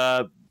 But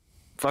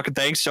fucking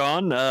thanks,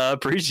 Sean.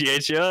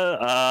 Appreciate you.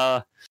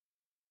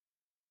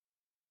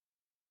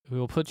 We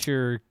will put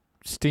your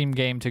Steam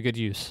game to good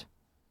use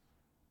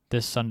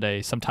this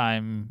Sunday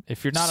sometime.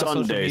 If you're not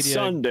on social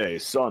media,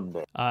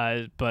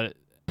 Sunday. But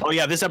oh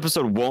yeah, this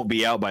episode won't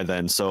be out by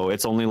then, so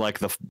it's only like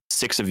the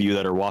 6 of you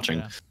that are watching.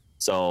 Yeah.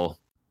 So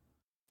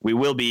we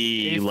will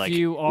be if like,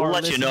 we'll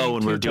let you know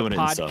when we're doing it.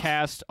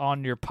 Podcast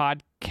on your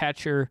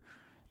podcatcher,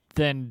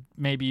 then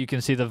maybe you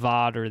can see the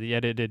VOD or the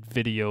edited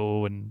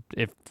video, and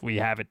if we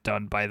have it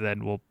done by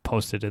then, we'll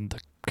post it in the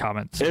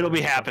comments. It'll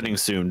be happening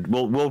soon.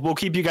 We'll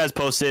keep you guys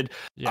posted.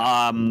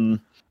 Yeah.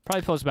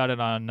 Probably post about it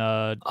on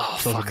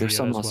social media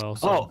as well.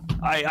 So. Oh,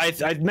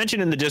 I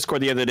mentioned in the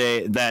Discord the other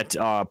day that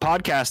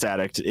Podcast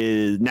Addict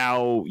is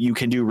now you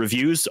can do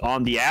reviews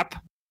on the app.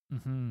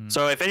 Mm-hmm.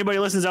 So if anybody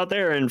listens out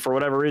there and for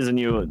whatever reason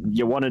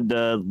you wanted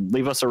to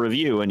leave us a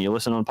review and you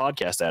listen on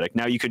Podcast Addict,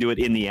 now you could do it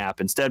in the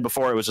app instead.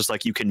 Before it was just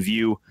like you can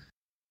view,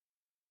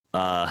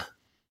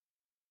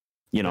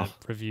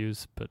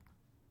 reviews, but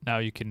now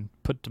you can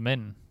put them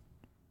in.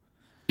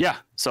 Yeah.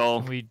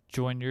 So can we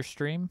join your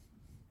stream?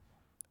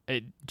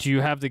 Do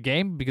you have the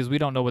game? Because we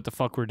don't know what the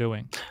fuck we're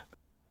doing.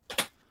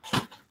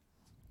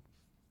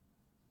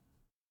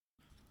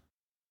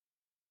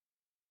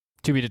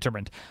 To be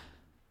determined.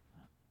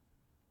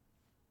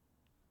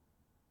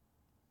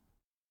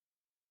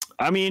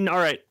 I mean, all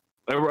right.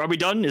 Are we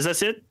done? Is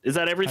that it? Is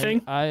that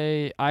everything?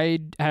 I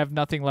have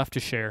nothing left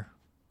to share.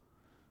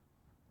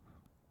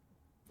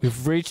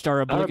 We've reached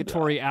our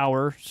obligatory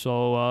hour,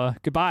 so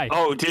goodbye.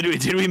 Oh, did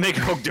we make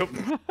it hooked up?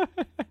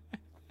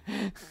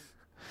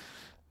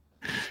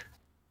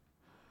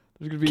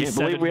 Can't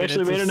believe we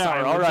actually made an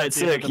hour. All right,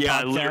 sick.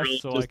 Yeah, literally.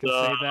 So just, I can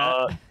say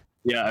that.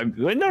 Yeah,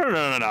 no.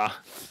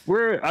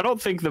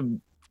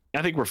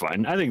 I think we're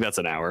fine. I think that's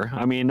an hour.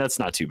 I mean, that's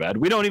not too bad.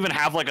 We don't even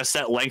have like a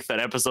set length that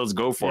episodes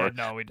go for. Yeah,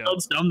 no, we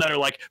don't. Some that are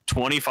like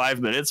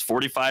 25 minutes,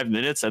 45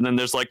 minutes, and then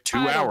there's like 2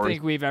 hours. I don't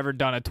think we've ever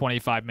done a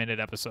 25-minute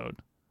episode.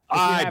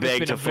 I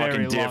beg to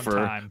fucking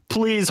differ.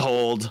 Please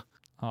hold.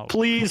 Oh.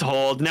 Please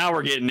hold. Now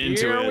we're getting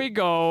into it. Here we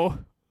go.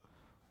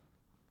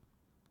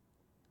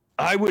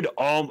 I would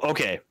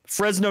okay.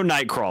 Fresno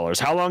Nightcrawlers.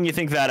 How long do you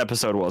think that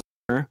episode was?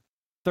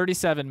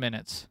 37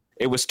 minutes.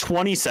 It was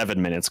 27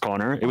 minutes,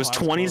 Connor. It was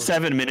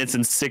 27 minutes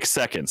and 6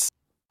 seconds.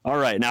 All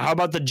right. Now, how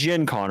about the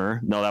Jin,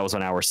 Connor? No, that was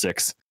 1 hour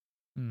 6.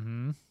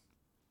 Mm-hmm.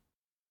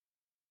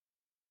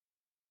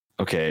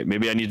 Okay,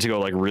 maybe I need to go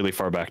like really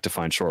far back to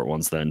find short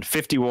ones then.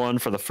 51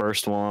 for the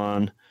first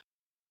one.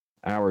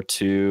 Hour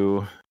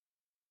 2.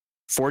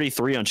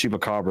 43 on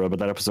Chupacabra, but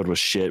that episode was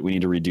shit. We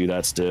need to redo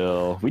that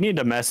still. We need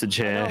to message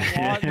him.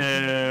 I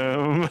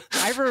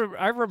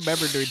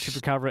remember doing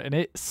Chupacabra and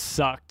it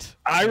sucked.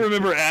 I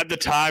remember at the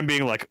time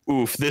being like,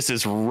 oof, this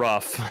is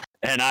rough.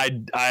 And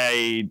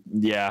I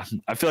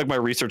feel like my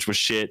research was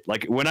shit.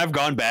 Like when I've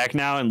gone back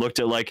now and looked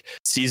at like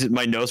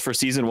my notes for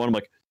season 1, I'm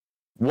like,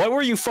 what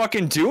were you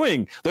fucking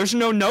doing? There's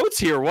no notes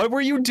here. What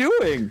were you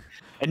doing?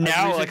 And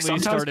now, like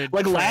sometimes,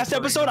 like last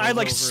episode, I had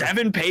like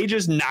 7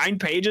 pages, 9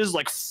 pages,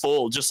 like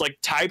full, just like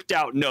typed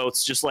out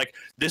notes, just like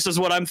this is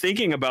what I'm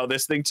thinking about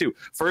this thing too.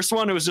 First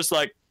one, it was just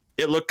like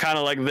it looked kind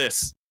of like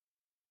this,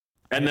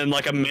 and then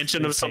like a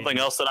mention of something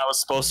else that I was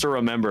supposed to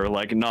remember.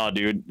 Like, nah,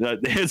 dude,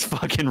 it's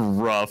fucking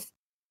rough.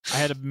 I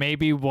had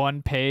maybe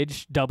 1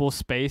 page double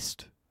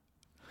spaced.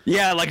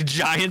 Yeah, like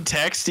giant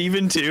text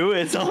even too.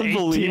 It's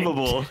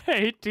unbelievable.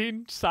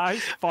 18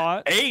 size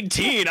font.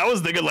 18. I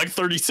was thinking like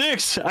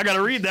 36. I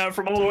gotta read that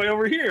from all the way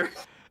over here.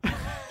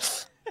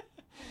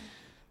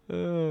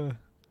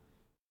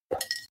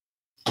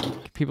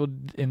 People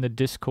in the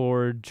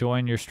Discord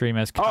join your stream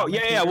as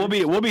commentators. Oh yeah.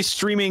 We'll be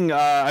streaming.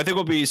 I think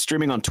we'll be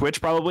streaming on Twitch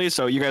probably.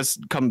 So you guys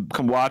come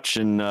watch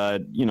and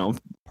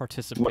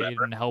participate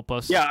whatever. and help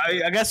us. Yeah,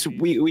 I guess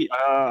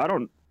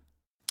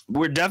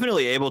we're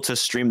definitely able to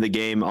stream the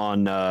game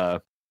on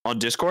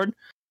Discord,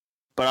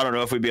 but I don't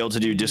know if we'd be able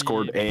to do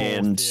Discord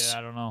and yeah,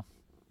 I don't know.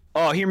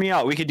 Oh, hear me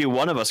out. We could do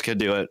one of us could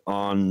do it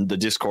on the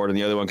Discord and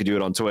the other one could do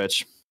it on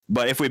Twitch.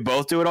 But if we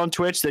both do it on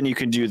Twitch, then you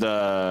can do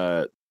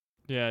the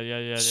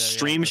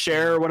stream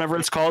share or whatever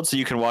it's called, so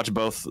you can watch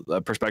both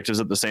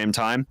perspectives at the same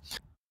time.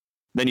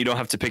 Then you don't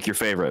have to pick your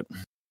favorite.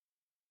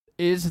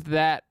 Is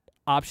that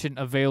option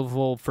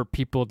available for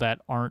people that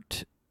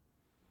aren't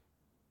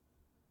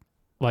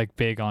like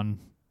big on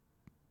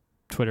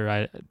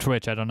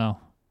Twitch? I don't know.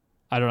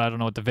 I don't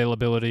know what the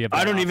availability of.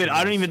 I don't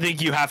even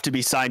think you have to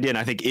be signed in.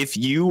 I think if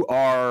you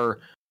are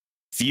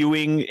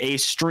viewing a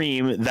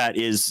stream that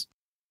is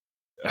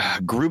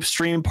group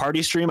stream,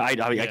 party stream, I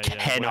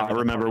cannot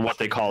remember what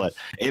they call it.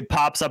 It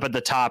pops up at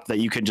the top that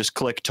you can just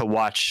click to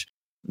watch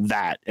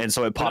that, and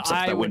so it pops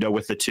up that window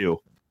with the 2.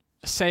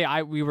 Say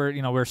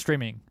we're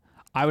streaming.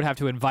 I would have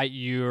to invite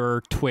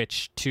your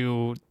Twitch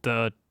to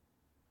the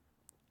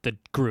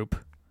group.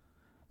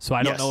 So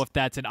I don't know if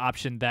that's an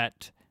option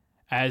that,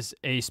 as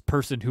a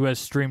person who has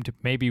streamed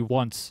maybe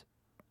once,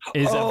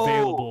 is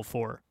available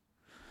for.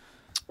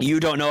 You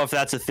don't know if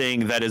that's a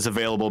thing that is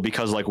available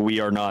because like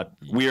we are not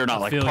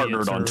like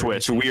partnered on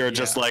Twitch. We are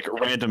just like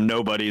random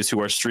nobodies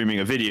who are streaming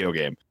a video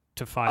game.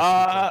 To 5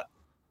 people.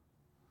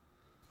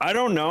 I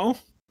don't know.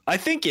 I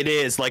think it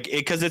is like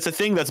because it's a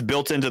thing that's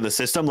built into the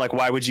system. Like,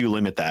 why would you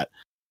limit that?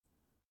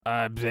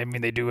 I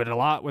mean, they do it a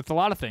lot with a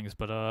lot of things,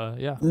 but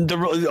yeah.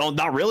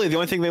 Not really. The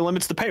only thing they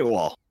limit's the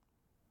paywall.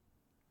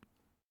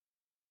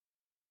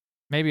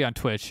 Maybe on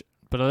Twitch,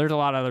 but there's a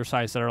lot of other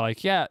sites that are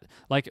like, yeah,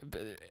 like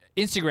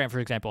Instagram, for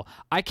example.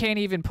 I can't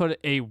even put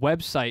a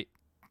website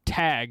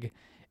tag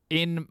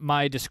in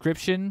my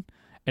description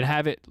and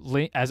have it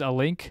as a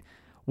link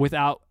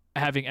without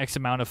having X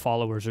amount of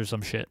followers or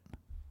some shit.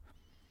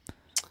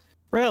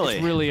 Really?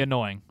 It's really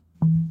annoying.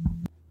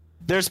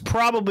 There's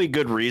probably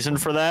good reason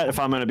for that, if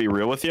I'm going to be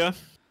real with you.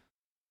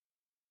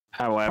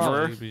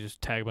 However,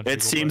 just tag a bunch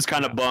it seems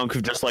kind of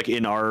bunk, just like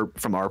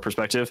from our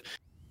perspective.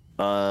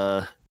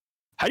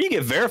 How do you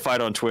get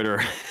verified on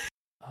Twitter?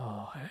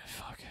 Oh,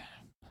 fuck.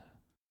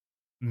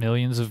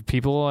 Millions of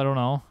people. I don't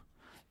know.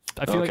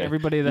 I feel like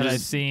everybody that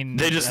I've seen,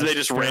 they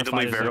just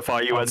randomly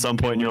verify you at some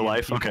point in your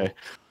life. People. Okay.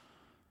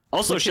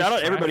 Also, shout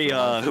out everybody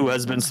who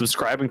has been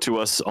subscribing to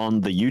us on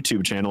the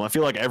YouTube channel. I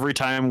feel like every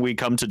time we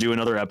come to do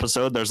another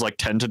episode, there's like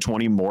 10 to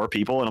 20 more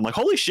people, and I'm like,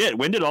 holy shit,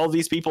 when did all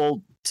these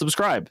people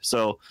subscribe?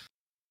 So,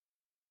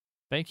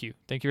 thank you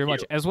very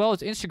much. As well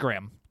as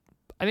Instagram.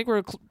 I think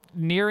we're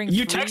nearing.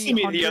 You texted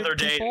me the other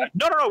day.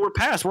 No, we're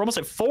past. We're almost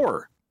at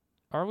 4.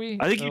 Are we?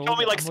 I think you told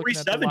me like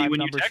 370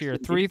 when you texted here. me.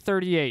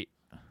 338.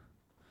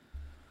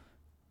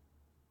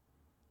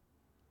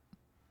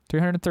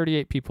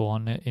 338 people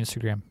on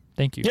Instagram.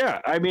 Thank you.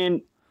 Yeah, I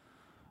mean,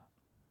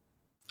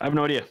 I have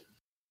no idea.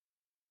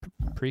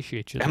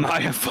 Appreciate you. Am I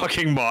a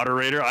fucking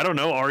moderator? I don't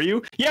know. Are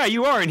you? Yeah,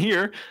 you are in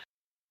here.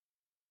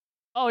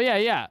 Oh,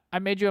 yeah. I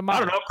made you a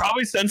moderator. I don't know.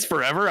 Probably since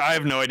forever. I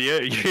have no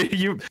idea.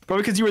 You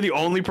probably because you were the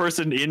only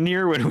person in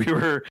here when we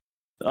were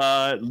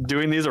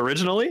doing these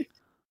originally.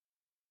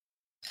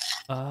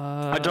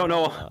 I don't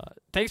know.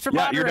 Thanks for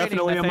moderating, you're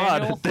definitely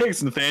Nathaniel. a mod.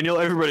 Thanks, Nathaniel.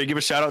 Everybody give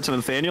a shout out to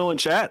Nathaniel in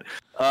chat.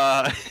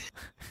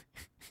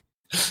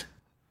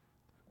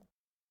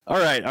 All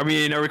right. I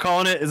mean, are we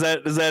calling it? Is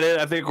that it?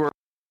 I think we're at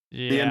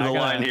the end of the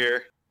line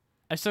here.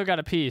 I still got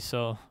to pee,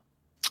 so.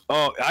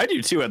 Oh, I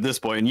do too at this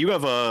point. You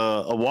have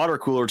a water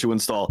cooler to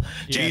install.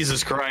 Yes.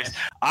 Jesus Christ.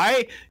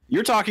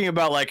 You're talking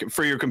about like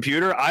for your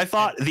computer. I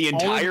thought the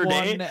entire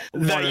day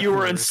that you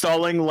were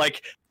installing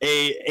like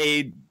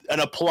an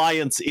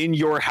appliance in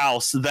your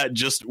house that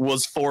just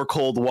was for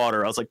cold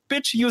water. I was like,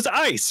 bitch, use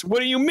ice. What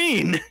do you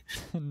mean?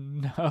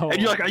 No.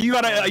 And you're like,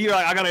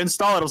 I gotta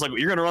install it. I was like,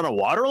 you're gonna run a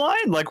water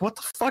line? Like, what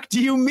the fuck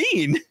do you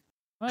mean?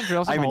 I'm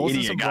an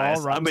idiot,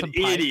 guys. I'm an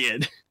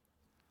idiot.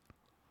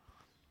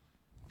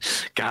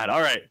 God,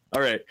 all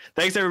right.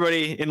 Thanks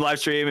everybody in live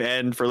stream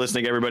and for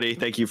listening, everybody.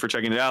 Thank you for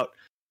checking it out.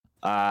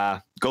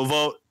 Go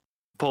vote.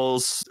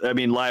 Polls,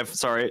 live.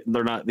 Sorry,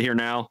 they're not here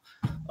now.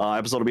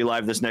 Episode will be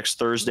live this next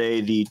Thursday,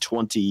 the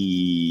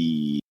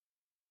 23rd.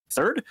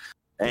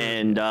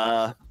 And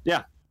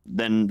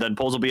then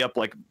polls will be up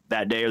like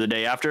that day or the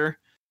day after.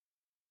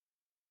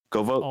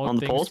 Go vote on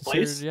the polls,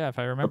 please. Yeah, if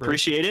I remember.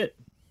 Appreciate it.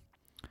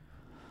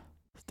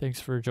 Thanks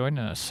for joining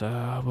us.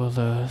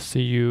 We'll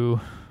see you.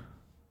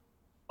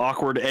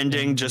 Awkward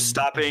ending, just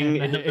stopping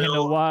in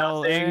a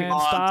while. And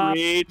on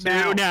 3,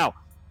 2, now.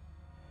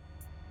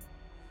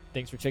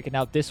 Thanks for checking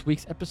out this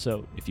week's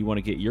episode. If you want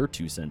to get your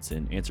 2 cents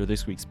in, answer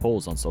this week's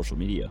polls on social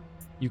media.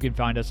 You can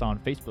find us on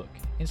Facebook,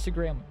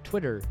 Instagram,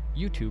 Twitter,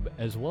 YouTube,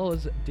 as well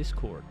as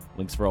Discord.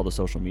 Links for all the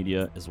social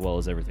media, as well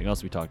as everything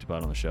else we talked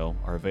about on the show,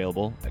 are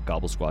available at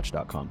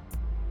gobblesquatch.com.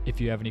 If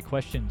you have any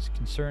questions,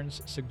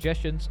 concerns,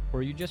 suggestions,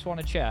 or you just want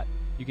to chat,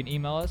 you can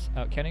email us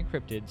at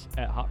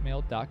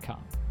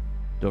countingcryptids@hotmail.com.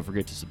 Don't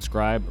forget to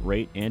subscribe,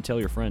 rate, and tell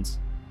your friends.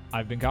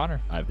 I've been Connor.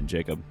 I've been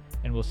Jacob.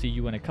 And we'll see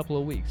you in a couple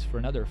of weeks for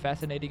another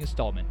fascinating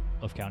installment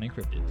of Counting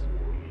Cryptids.